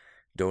mean?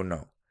 Don't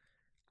know.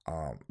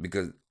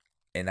 Because,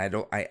 and I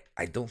don't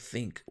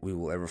think we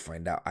will ever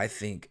find out. I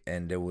think,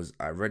 and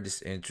I read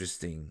this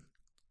interesting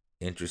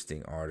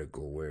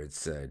article where it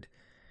said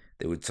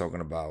they were talking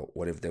about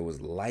what if there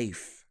was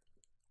life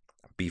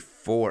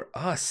before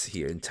us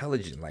here,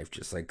 intelligent life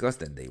just like us,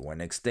 then they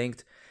went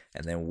extinct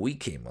and then we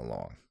came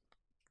along.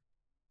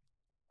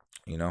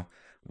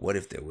 What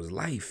if there was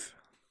life?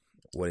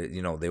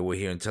 they were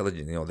here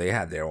intelligent. They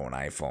had their own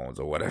iPhones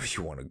or whatever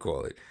you want to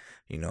call it.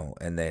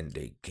 And then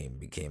they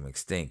became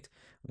extinct.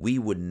 We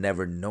would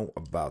never know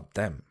about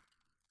them.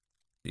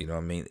 You know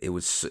what I mean? It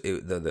was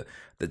the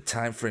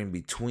time frame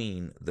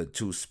between the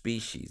two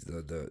species,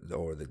 the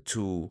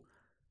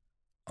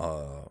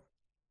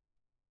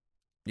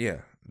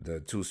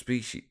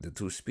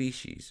two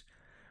species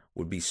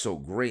would be so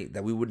great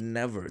that we would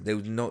never.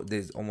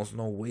 There's almost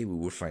no way we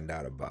would find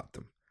out about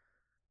them.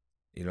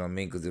 You know what I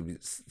mean?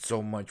 Because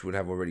so much would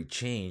have already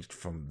changed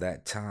from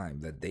that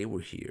time that they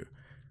were here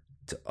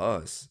to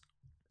us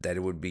that it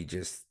would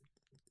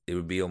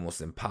be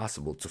almost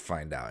impossible to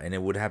find out. And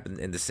it would happen,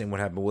 and the same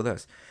would happen with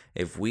us.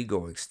 If we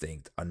go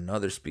extinct,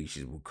 another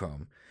species will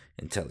come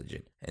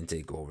intelligent and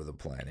take over the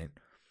planet.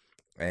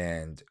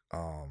 And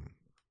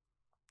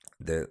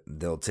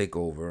they'll take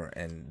over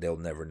and they'll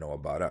never know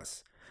about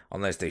us.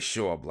 Unless they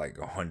show up like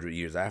 100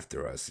 years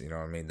after us, you know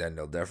what I mean? Then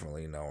they'll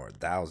definitely know, or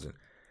 1,000.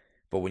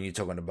 But when you're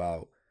talking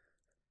about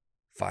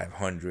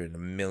 500,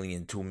 1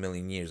 million, 2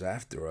 million years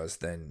after us,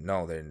 then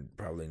no, they're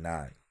probably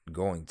not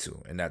going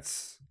to. And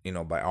that's,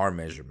 by our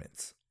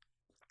measurements.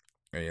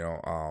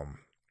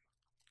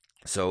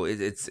 So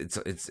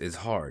it's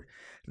hard.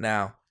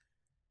 Now,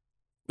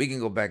 we can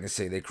go back and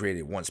say they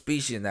created one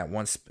species and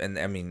one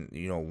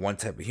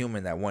type of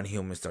human, that one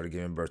human started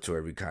giving birth to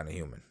every kind of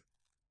human.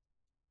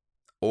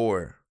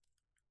 Or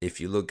if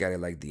you look at it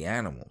like the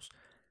animals,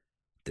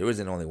 there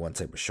isn't only one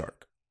type of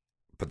shark,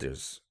 but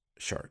there's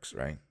sharks,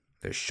 right?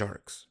 There's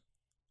sharks,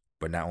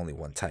 but not only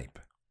one type.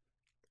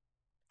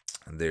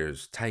 And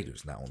there's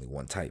tigers, not only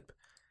one type.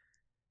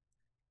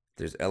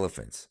 There's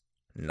elephants,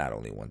 not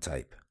only one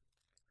type.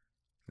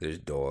 There's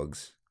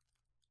dogs,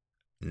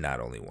 not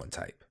only one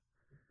type.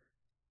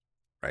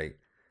 Right?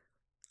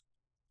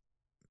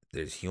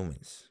 There's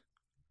humans,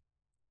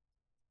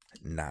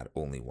 not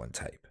only one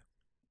type.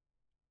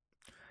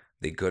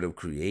 They could have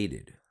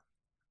created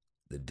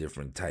the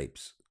different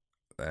types.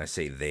 I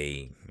say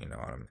they,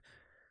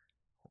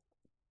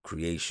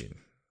 creation,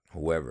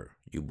 whoever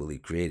you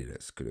believe created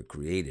us, could have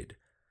created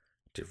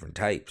different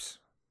types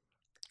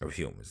of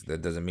humans.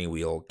 That doesn't mean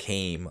we all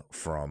came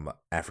from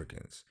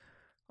Africans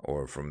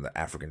or from the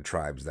African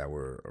tribes that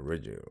were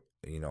originally.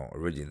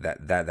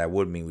 That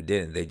would mean we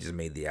didn't. They just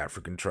made the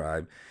African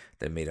tribe.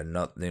 They made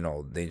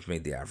they just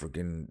made the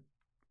African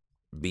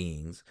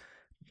beings,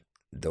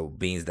 the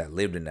beings that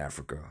lived in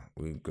Africa.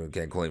 We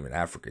can't call them in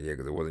Africa yet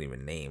because it wasn't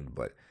even named,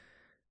 but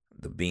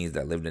the beings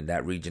that lived in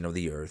that region of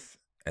the earth,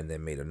 and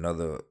then made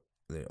the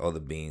other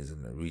beings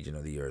in the region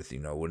of the earth.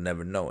 We'll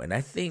never know. And I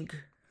think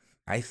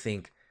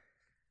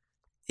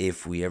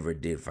if we ever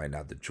did find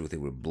out the truth,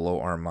 it would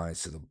blow our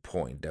minds to the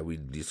point that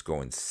we'd just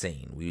go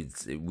insane. We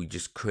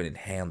just couldn't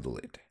handle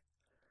it.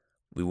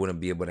 We wouldn't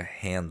be able to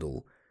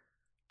handle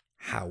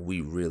how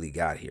we really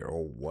got here,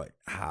 or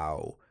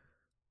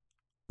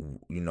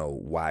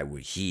why we're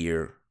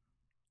here.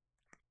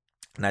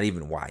 Not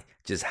even why,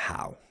 just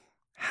how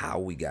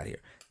we got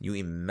here. You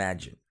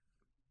imagine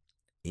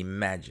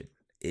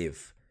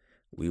if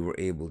we were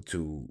able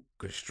to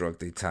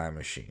construct a time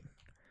machine.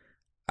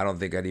 I don't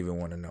think I'd even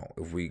want to know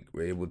if we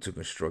were able to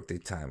construct a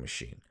time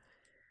machine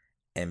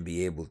and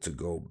be able to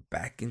go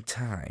back in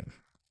time.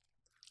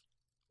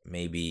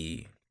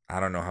 Maybe, I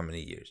don't know how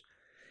many years.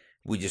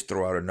 We just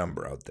throw out a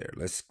number out there.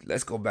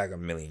 Let's go back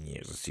 1 million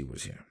years. Let's see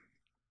what's here.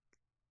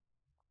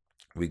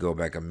 We go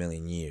back 1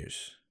 million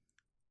years.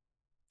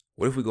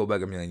 What if we go back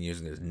 1 million years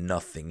and there's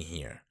nothing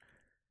here?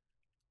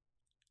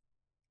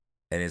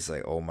 And it's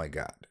like, oh my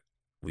God,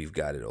 we've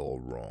got it all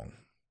wrong.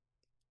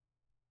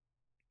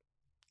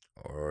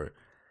 Or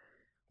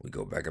we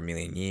go back 1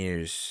 million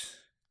years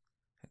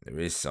and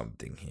there is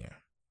something here,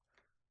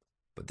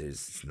 but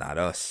it's not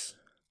us.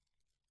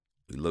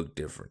 We look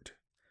different.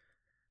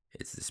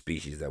 It's the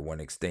species that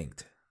went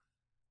extinct.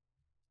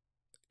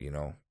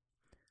 2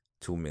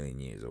 million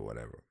years or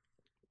whatever.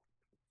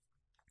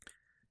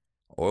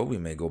 Or we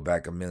may go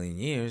back 1 million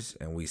years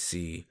and we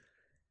see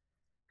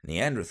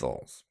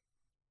Neanderthals.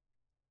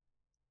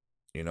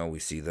 We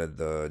see the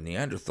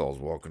Neanderthals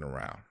walking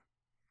around.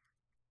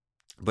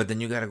 But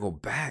then you got to go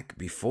back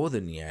before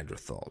the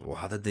Neanderthals. Well,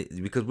 how did they?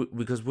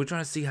 Because we're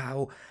trying to see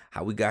how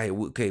we got here.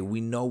 Okay,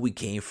 we know we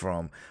came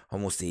from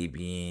Homo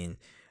sapien,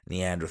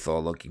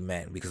 Neanderthal-looking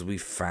men, because we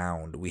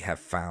have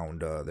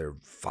found their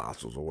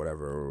fossils or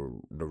whatever, or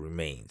the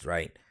remains,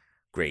 right?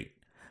 Great,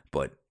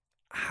 but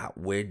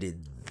where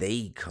did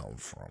they come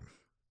from?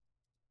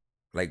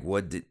 Like,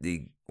 where did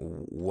they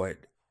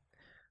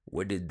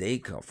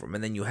come from?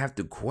 And then you have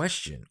to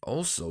question.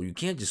 Also, you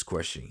can't just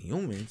question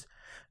humans.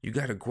 You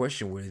got to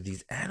question where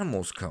these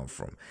animals come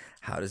from.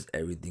 How does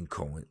everything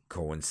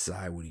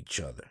coincide with each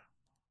other?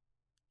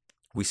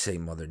 We say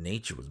Mother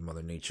Nature. Was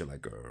Mother Nature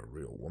like a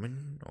real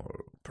woman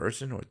or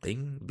person or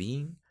thing,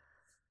 being?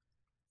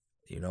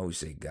 We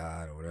say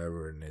God or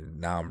whatever. And then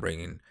now I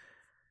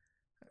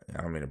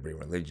don't mean to bring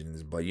religion in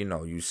this, but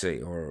you say,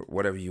 or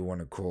whatever you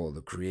want to call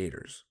the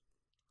creators.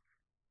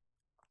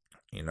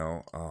 And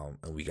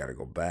we got to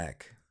go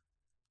back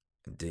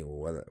and think,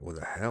 well, what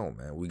the hell,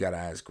 man? We got to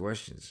ask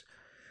questions.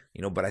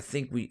 But I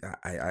think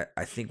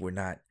I think we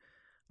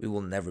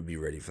will never be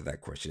ready for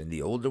that question. And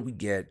the older we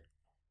get,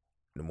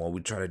 the more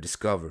we try to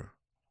discover,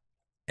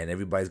 and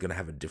everybody's gonna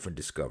have a different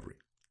discovery.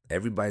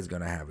 Everybody's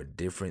gonna have a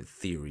different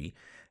theory.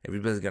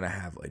 Everybody's gonna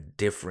have a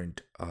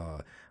different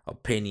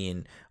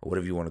opinion, or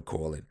whatever you want to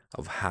call it,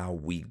 of how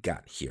we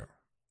got here,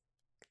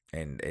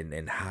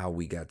 and how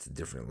we got to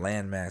different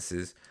land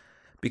masses.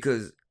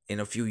 Because in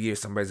a few years,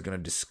 somebody's gonna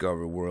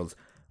discover world's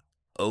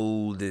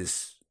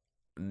oldest.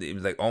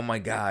 Like, oh my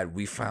God,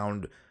 we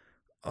found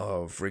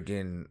a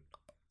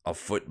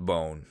foot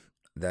bone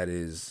that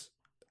is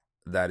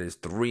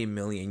 3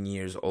 million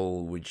years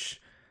old,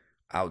 which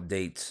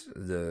outdates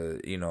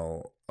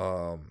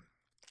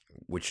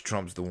which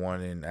trumps the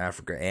one in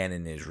Africa and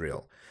in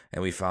Israel,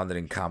 and we found it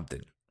in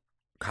Compton,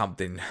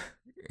 Compton,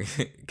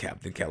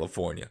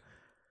 California.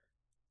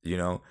 You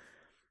know,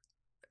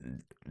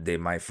 they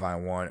might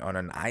find one on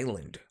an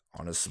island,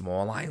 on a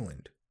small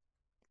island,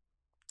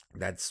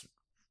 that's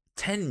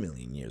 10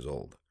 million years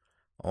old.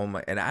 Oh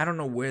my! And I don't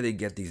know where they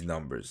get these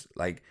numbers.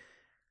 Like,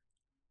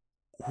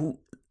 who?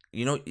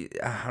 I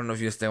don't know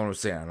if you understand what I'm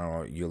saying. I don't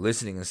know. You're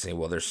listening and saying,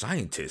 well, they're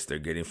scientists. They're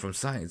getting from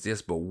science.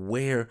 Yes, but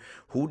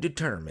who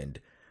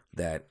determined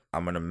that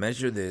I'm going to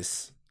measure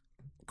this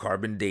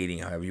carbon dating,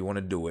 however you want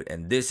to do it,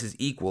 and this is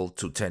equal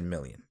to 10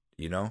 million,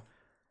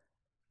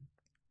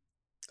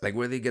 Like,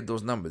 where they get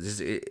those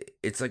numbers?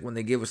 It's like when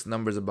they give us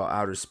numbers about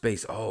outer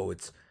space. Oh,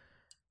 it's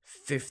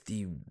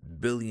 50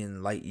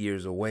 billion light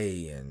years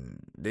away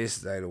and this,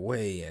 that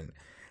away. And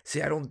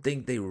see, I don't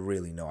think they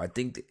really know. I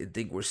think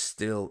we're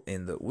still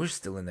in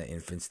the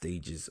infant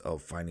stages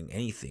of finding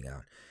anything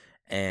out,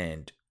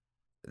 and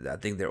I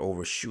think they're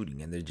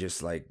overshooting, and they're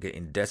just like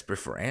getting desperate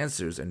for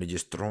answers, and they're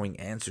just throwing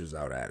answers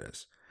out at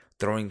us,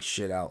 throwing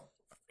shit out,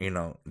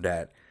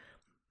 that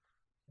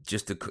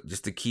just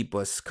to keep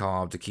us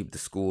calm, to keep the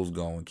schools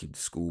going, keep the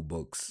school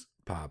books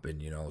popping,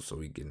 so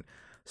we can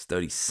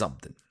study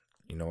something.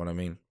 You know what I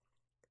mean?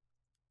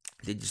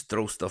 They just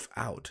throw stuff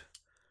out.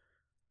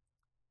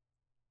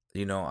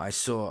 I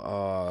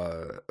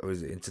saw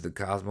was it Into the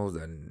Cosmos,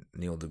 that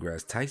Neil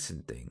deGrasse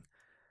Tyson thing,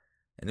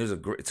 and it was a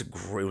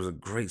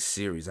great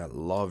series. I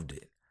loved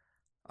it.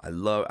 I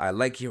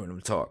like hearing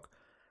him talk.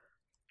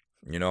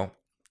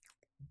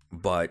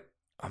 But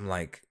I'm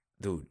like,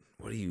 dude,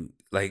 what are you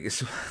like?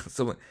 It's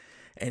someone,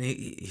 and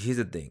here's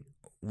the thing: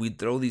 we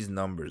throw these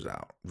numbers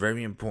out.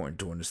 Very important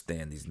to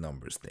understand these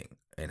numbers thing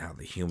and how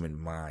the human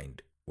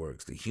mind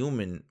works. The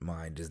human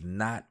mind does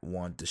not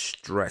want the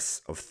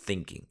stress of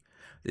thinking.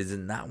 It does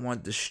not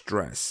want the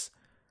stress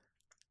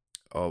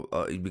of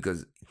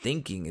because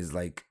thinking is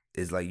like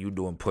you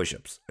doing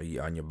push-ups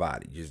on your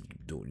body. Just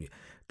doing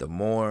the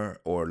more,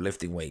 or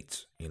lifting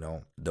weights.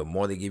 The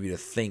more they give you to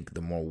think,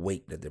 the more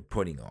weight that they're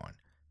putting on.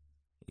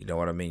 You know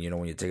what I mean?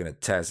 When you're taking a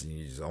test and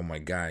you just, oh my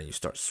God, you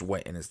start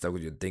sweating and stuff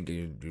because you're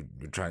thinking,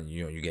 you're trying,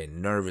 you're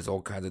getting nervous,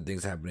 all kinds of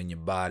things happen in your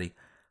body.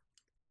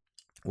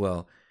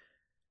 Well,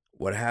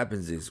 what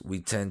happens is we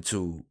tend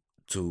to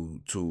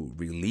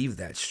relieve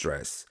that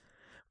stress.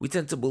 We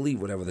tend to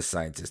believe whatever the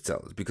scientists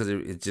tell us, because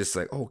it's just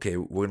like, okay,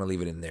 we're going to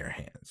leave it in their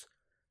hands.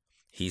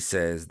 He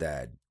says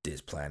that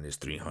this planet is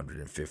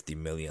 350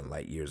 million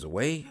light years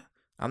away.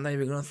 I'm not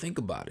even going to think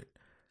about it.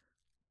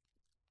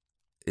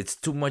 It's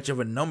too much of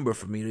a number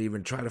for me to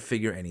even try to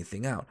figure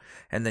anything out.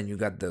 And then you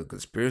got the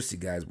conspiracy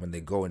guys, when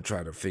they go and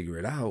try to figure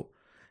it out,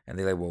 and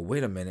they're like, well,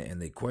 wait a minute,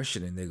 and they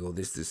question it, and they go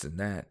this, and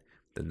that.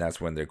 Then that's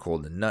when they're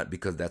called a nut,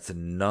 because that's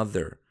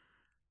another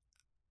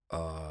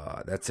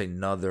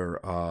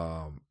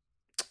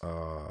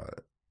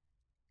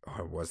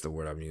what's the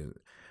word I'm using?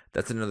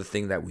 That's another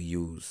thing that we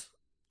use.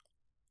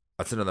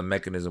 That's another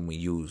mechanism we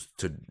use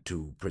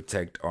to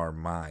protect our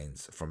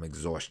minds from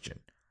exhaustion.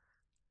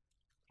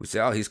 We say,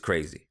 oh, he's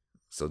crazy,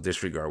 so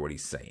disregard what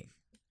he's saying.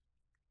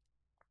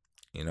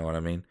 You know what I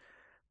mean?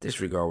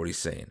 Disregard what he's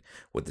saying.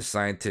 With the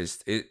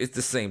scientists, it's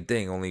the same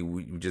thing, only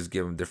we just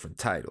give them different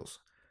titles.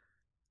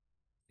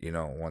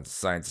 One's a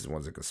scientist,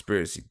 one's a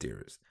conspiracy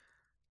theorist.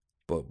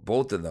 But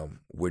both of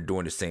them, we're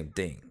doing the same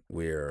thing.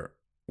 We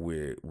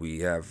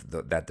have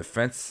that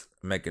defense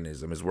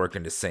mechanism is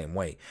working the same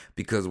way.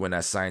 Because when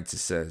that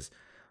scientist says,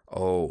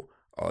 oh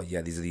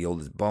yeah, these are the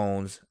oldest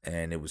bones,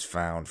 and it was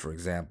found, for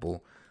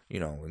example,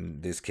 in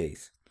this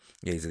case,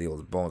 yeah, these are the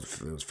oldest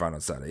bones. It was found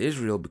outside of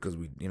Israel, because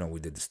we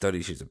did the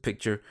study. Here's a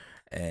picture,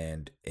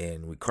 and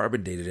we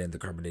carbon dated it. And the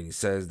carbon dating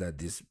says that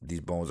these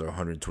bones are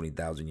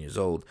 120,000 years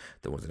old.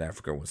 The ones in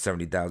Africa were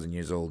 70,000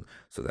 years old.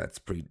 So that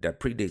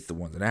predates the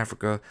ones in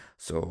Africa.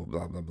 So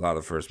blah blah blah.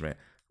 The first man.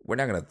 We're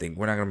not gonna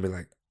be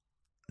like,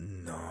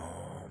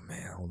 no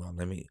man, hold on.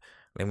 Let me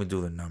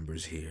do the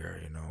numbers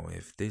here.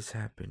 If this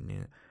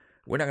happened,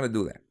 we're not gonna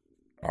do that.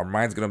 Our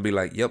mind's gonna be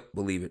like, yep,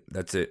 believe it.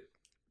 That's it.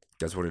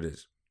 That's what it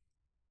is.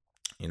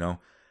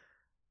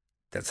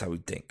 That's how we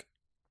think.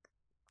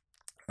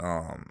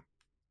 I'm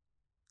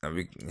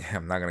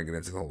not gonna get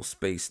into the whole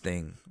space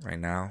thing right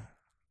now.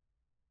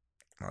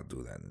 I'll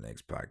do that in the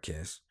next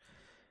podcast.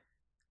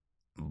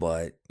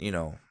 But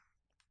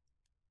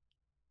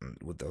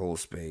with the whole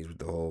space, with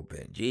the whole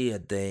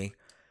Pangea thing,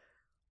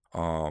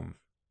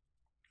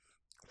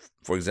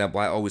 For example,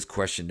 I always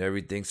questioned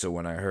everything. So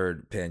when I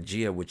heard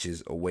Pangea, which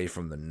is away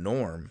from the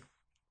norm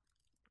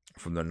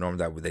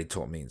that they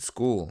taught me in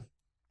school,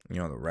 the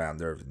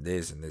round Earth and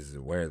this is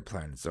where the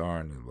planets are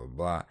and blah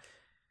blah,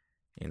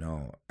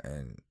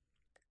 and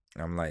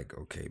I'm like,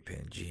 okay,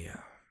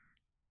 Pangea,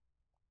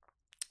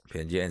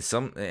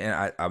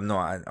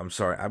 I'm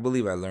sorry, I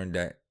believe I learned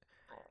that.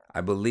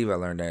 At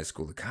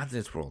school. The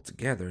continents were all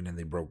together, and then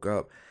they broke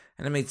up,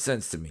 and it made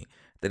sense to me.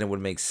 Then it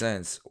would make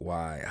sense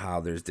how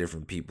there's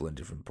different people in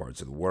different parts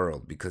of the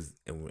world, because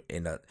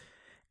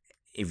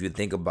if you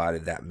think about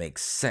it, that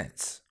makes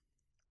sense.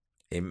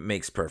 It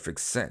makes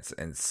perfect sense.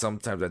 And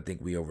sometimes I think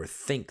we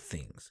overthink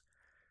things.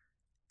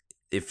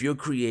 If you're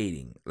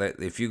creating, like,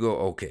 if you go,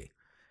 okay,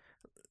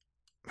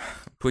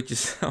 put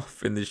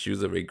yourself in the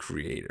shoes of a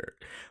creator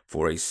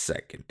for a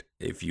second,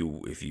 if you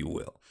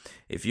will.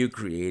 If you're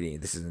creating,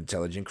 this is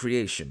intelligent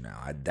creation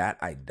now.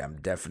 I'm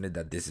definite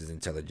that this is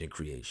intelligent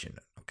creation.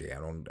 Okay, I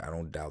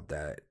don't doubt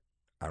that.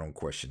 I don't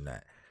question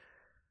that.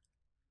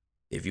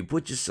 If you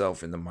put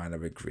yourself in the mind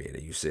of a creator,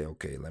 you say,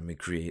 okay, let me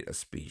create a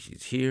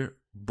species here.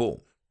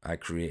 Boom, I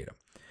create them.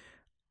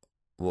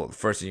 Well, the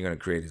first thing you're going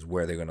to create is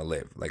where they're going to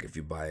live. Like if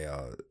you buy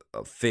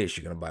a fish,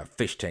 you're going to buy a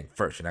fish tank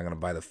first. You're not going to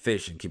buy the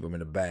fish and keep them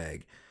in a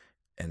bag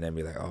and then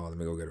be like, oh, let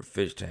me go get a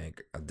fish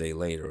tank a day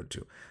later or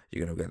two.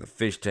 You're going to get the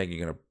fish tank.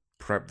 You're going to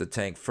prep the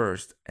tank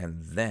first,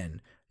 and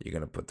then you're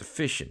going to put the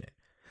fish in it.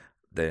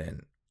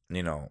 Then,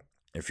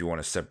 if you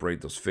want to separate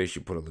those fish,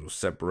 you put a little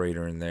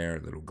separator in there,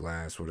 a little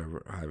glass,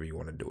 whatever, however you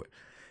want to do it.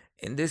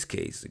 In this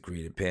case, it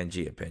created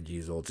Pangea. Pangea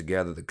is all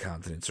together. The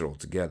continents are all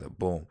together.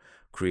 Boom.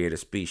 Create a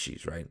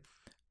species, right?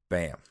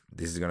 Bam.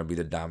 This is going to be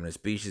the dominant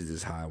species. This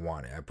is how I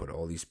want it. I put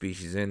all these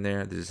species in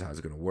there. This is how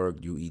it's going to work.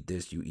 You eat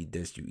this, you eat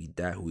this, you eat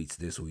that. Who eats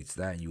this, who eats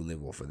that, and you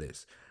live off of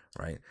this,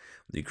 right?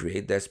 You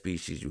create that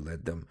species. You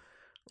let them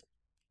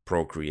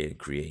procreate,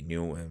 create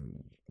new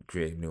ones,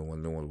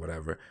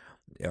 whatever.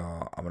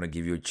 I'm going to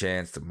give you a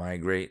chance to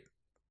migrate.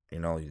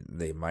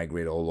 They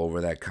migrate all over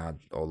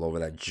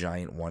that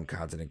giant one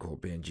continent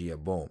called Pangea.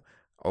 Boom.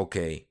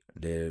 Okay,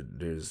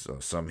 there's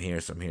some here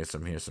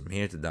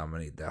to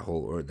dominate that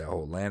whole Earth, that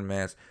whole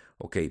landmass.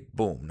 Okay,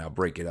 boom. Now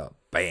break it up.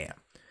 Bam.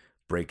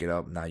 Break it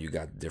up. Now you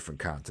got different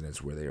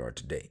continents where they are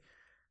today.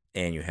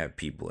 And you have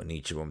people in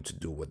each of them to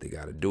do what they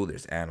got to do.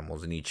 There's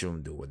animals in each of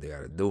them do what they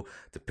got to do,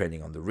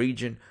 depending on the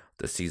region,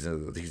 the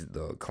season,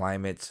 the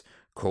climates,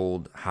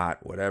 cold,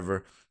 hot,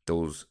 whatever.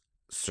 Those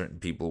certain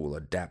people will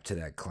adapt to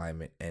that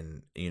climate,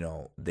 and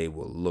they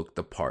will look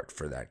the part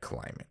for that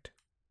climate.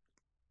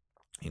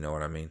 You know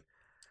what I mean?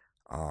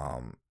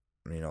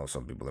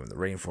 Some people live in the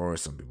rainforest,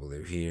 some people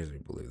live here, some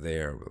people live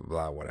there, blah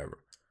blah, whatever.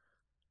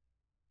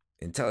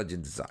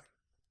 Intelligent design.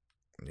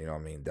 You know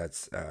what I mean?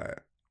 That's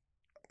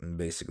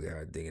basically how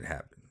I think it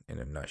happened in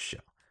a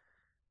nutshell.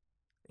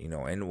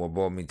 And what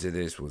brought me to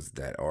this was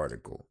that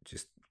article,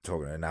 just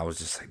talking, and I was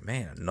just like,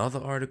 man, another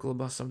article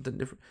about something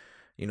different.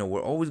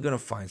 We're always gonna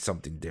find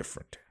something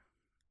different.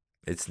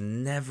 It's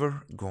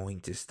never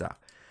going to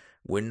stop.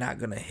 We're not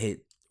gonna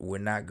hit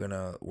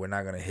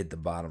the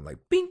bottom like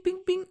bing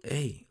bing bing.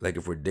 Hey, like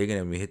if we're digging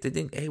and we hit the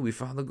thing, hey, we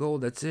found the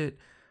gold, that's it.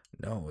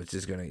 No, it's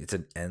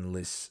an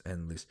endless.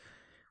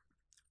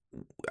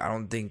 I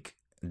don't think,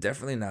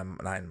 definitely not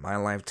in my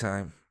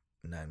lifetime,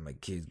 not in my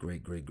kids,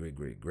 great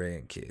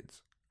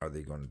grandkids, are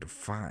they going to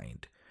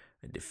find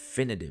a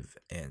definitive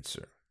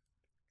answer.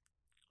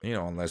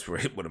 Unless we're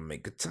able to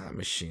make a time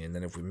machine. And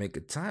then if we make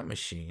a time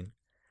machine,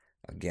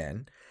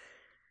 again,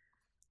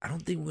 I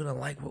don't think we're going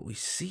to like what we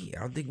see. I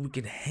don't think we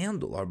can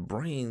handle. Our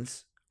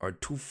brains are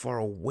too far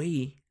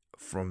away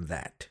from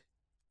that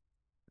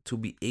to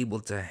be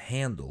able to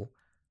handle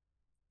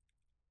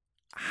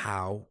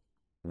how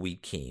we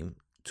came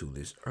to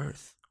this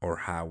earth, or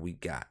how we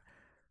got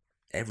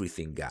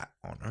everything got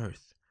on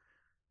earth.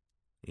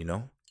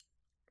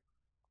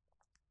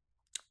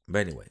 But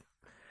anyway,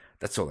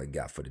 that's all I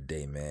got for the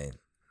day, man.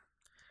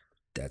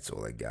 That's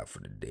all I got for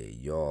the day.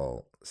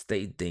 Y'all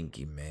stay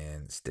thinking,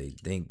 man. Stay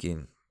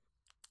thinking.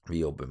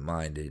 Be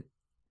open-minded.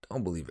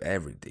 Don't believe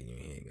everything you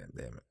hear,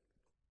 goddammit.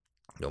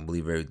 Don't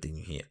believe everything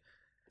you hear.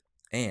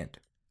 And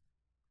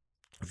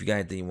if you got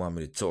anything you want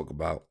me to talk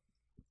about,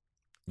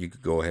 you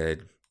could go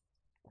ahead,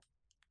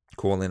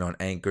 call in on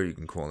Anchor. You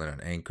can call in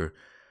on Anchor.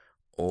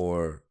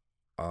 Or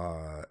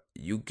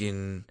you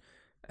can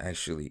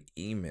actually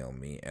email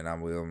me, and I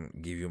will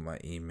give you my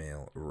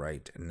email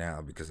right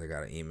now, because I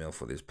got an email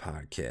for this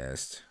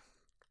podcast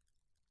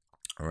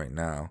right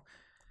now.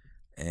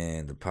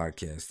 And the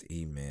podcast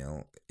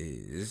email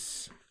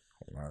is,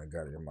 hold on, I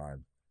got it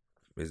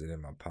is it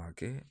in my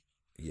pocket?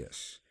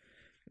 Yes.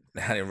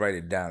 I didn't write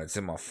it down. It's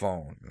in my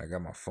phone. I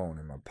got my phone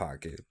in my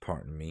pocket.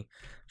 Pardon me.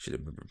 Should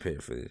have been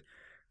prepared for this.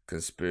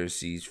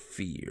 Conspiracies,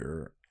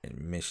 Fear, and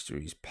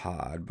Mysteries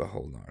Pod. But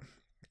hold on.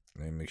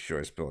 Let me make sure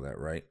I spell that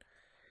right.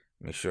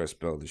 Make sure I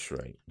spell this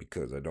right,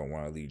 because I don't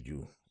want to lead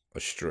you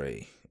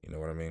astray. You know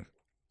what I mean?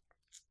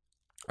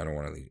 I don't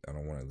want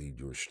to lead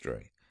you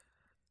astray.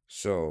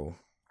 So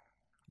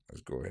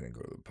let's go ahead and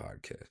go to the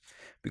podcast,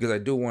 because I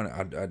do want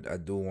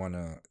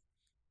to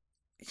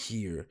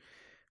hear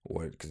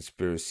what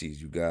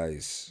conspiracies you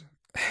guys,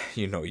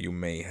 you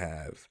may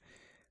have,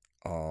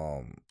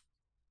 um,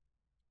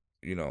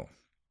 you know,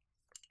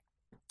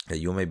 that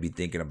you may be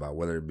thinking about,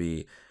 whether it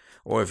be,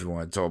 or if you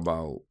want to talk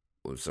about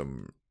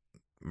some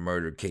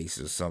murder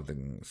cases,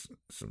 something,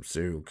 some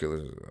serial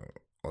killers,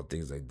 or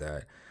things like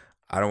that.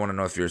 I don't want to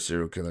know if you're a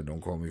serial killer.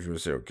 Don't call me if you're a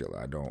serial killer.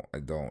 I don't.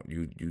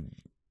 You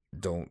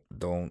don't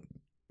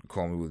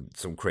call me with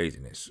some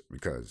craziness,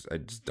 because I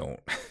just don't.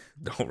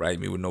 Don't write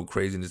me with no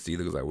craziness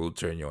either, because I will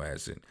turn your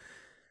ass in.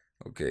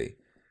 Okay.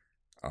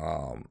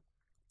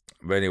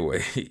 But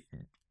anyway,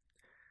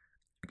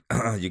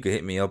 you can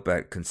hit me up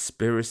at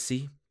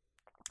Conspiracy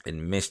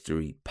and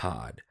Mystery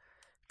Pod.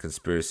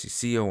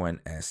 Conspiracy,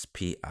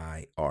 CONSPIRACY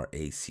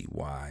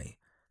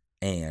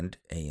and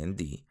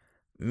AND,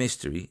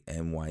 Mystery,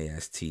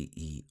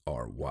 MYSTERY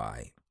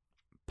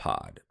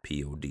pod,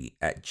 POD,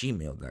 at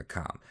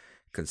gmail.com.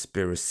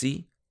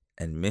 Conspiracy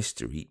and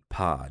Mystery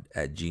Pod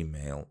at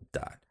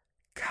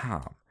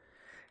gmail.com.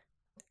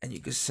 And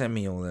you can send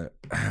me all that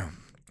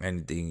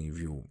anything if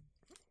you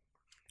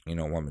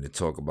want me to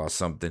talk about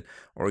something.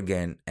 Or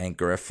again,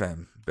 Anchor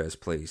FM,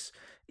 best place,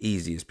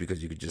 easiest,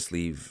 because you could just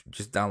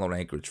download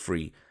Anchor. It's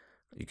free.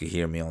 You can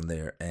hear me on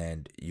there,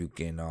 and you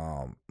can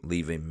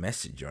leave a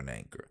message on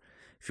Anchor.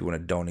 If you want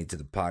to donate to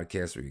the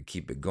podcast, we can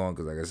keep it going,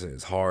 because like I said,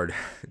 it's hard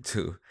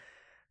to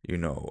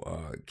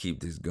keep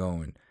this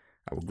going.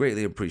 I would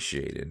greatly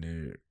appreciate it. And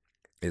there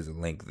is a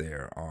link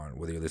there on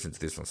whether you listen to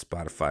this on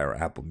Spotify or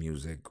Apple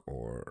Music,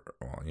 or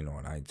on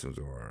iTunes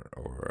or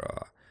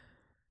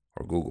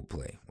Google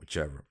Play,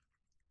 whichever.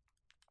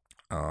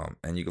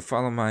 And you can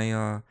follow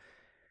my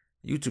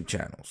YouTube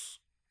channels.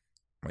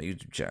 My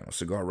YouTube channel,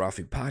 Cigar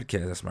Ralphie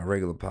Podcast. That's my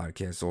regular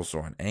podcast. Also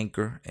on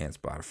Anchor and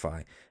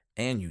Spotify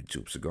and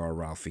YouTube. Cigar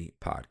Ralphie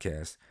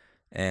Podcast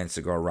and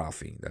Cigar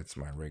Ralphie. That's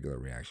my regular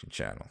reaction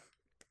channel.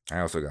 I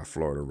also got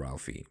Florida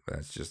Ralphie.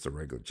 That's just a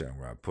regular channel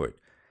where I put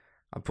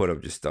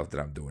up just stuff that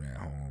I'm doing at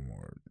home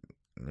or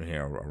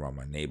here around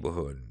my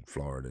neighborhood in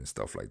Florida and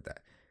stuff like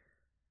that.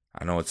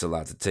 I know it's a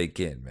lot to take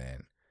in,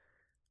 man.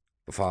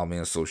 But follow me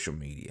on social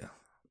media.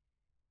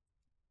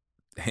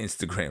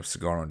 Instagram,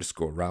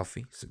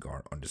 cigar_Ralphie,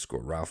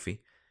 cigar_Ralphie,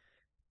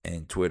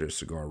 and Twitter,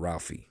 Cigar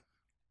Ralphie.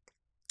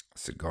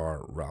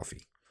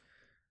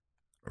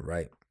 All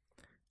right.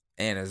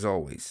 And as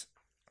always,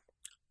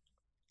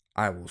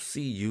 I will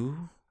see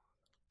you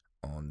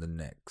on the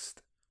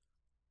next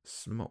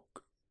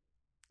smoke.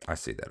 I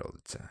say that all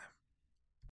the time.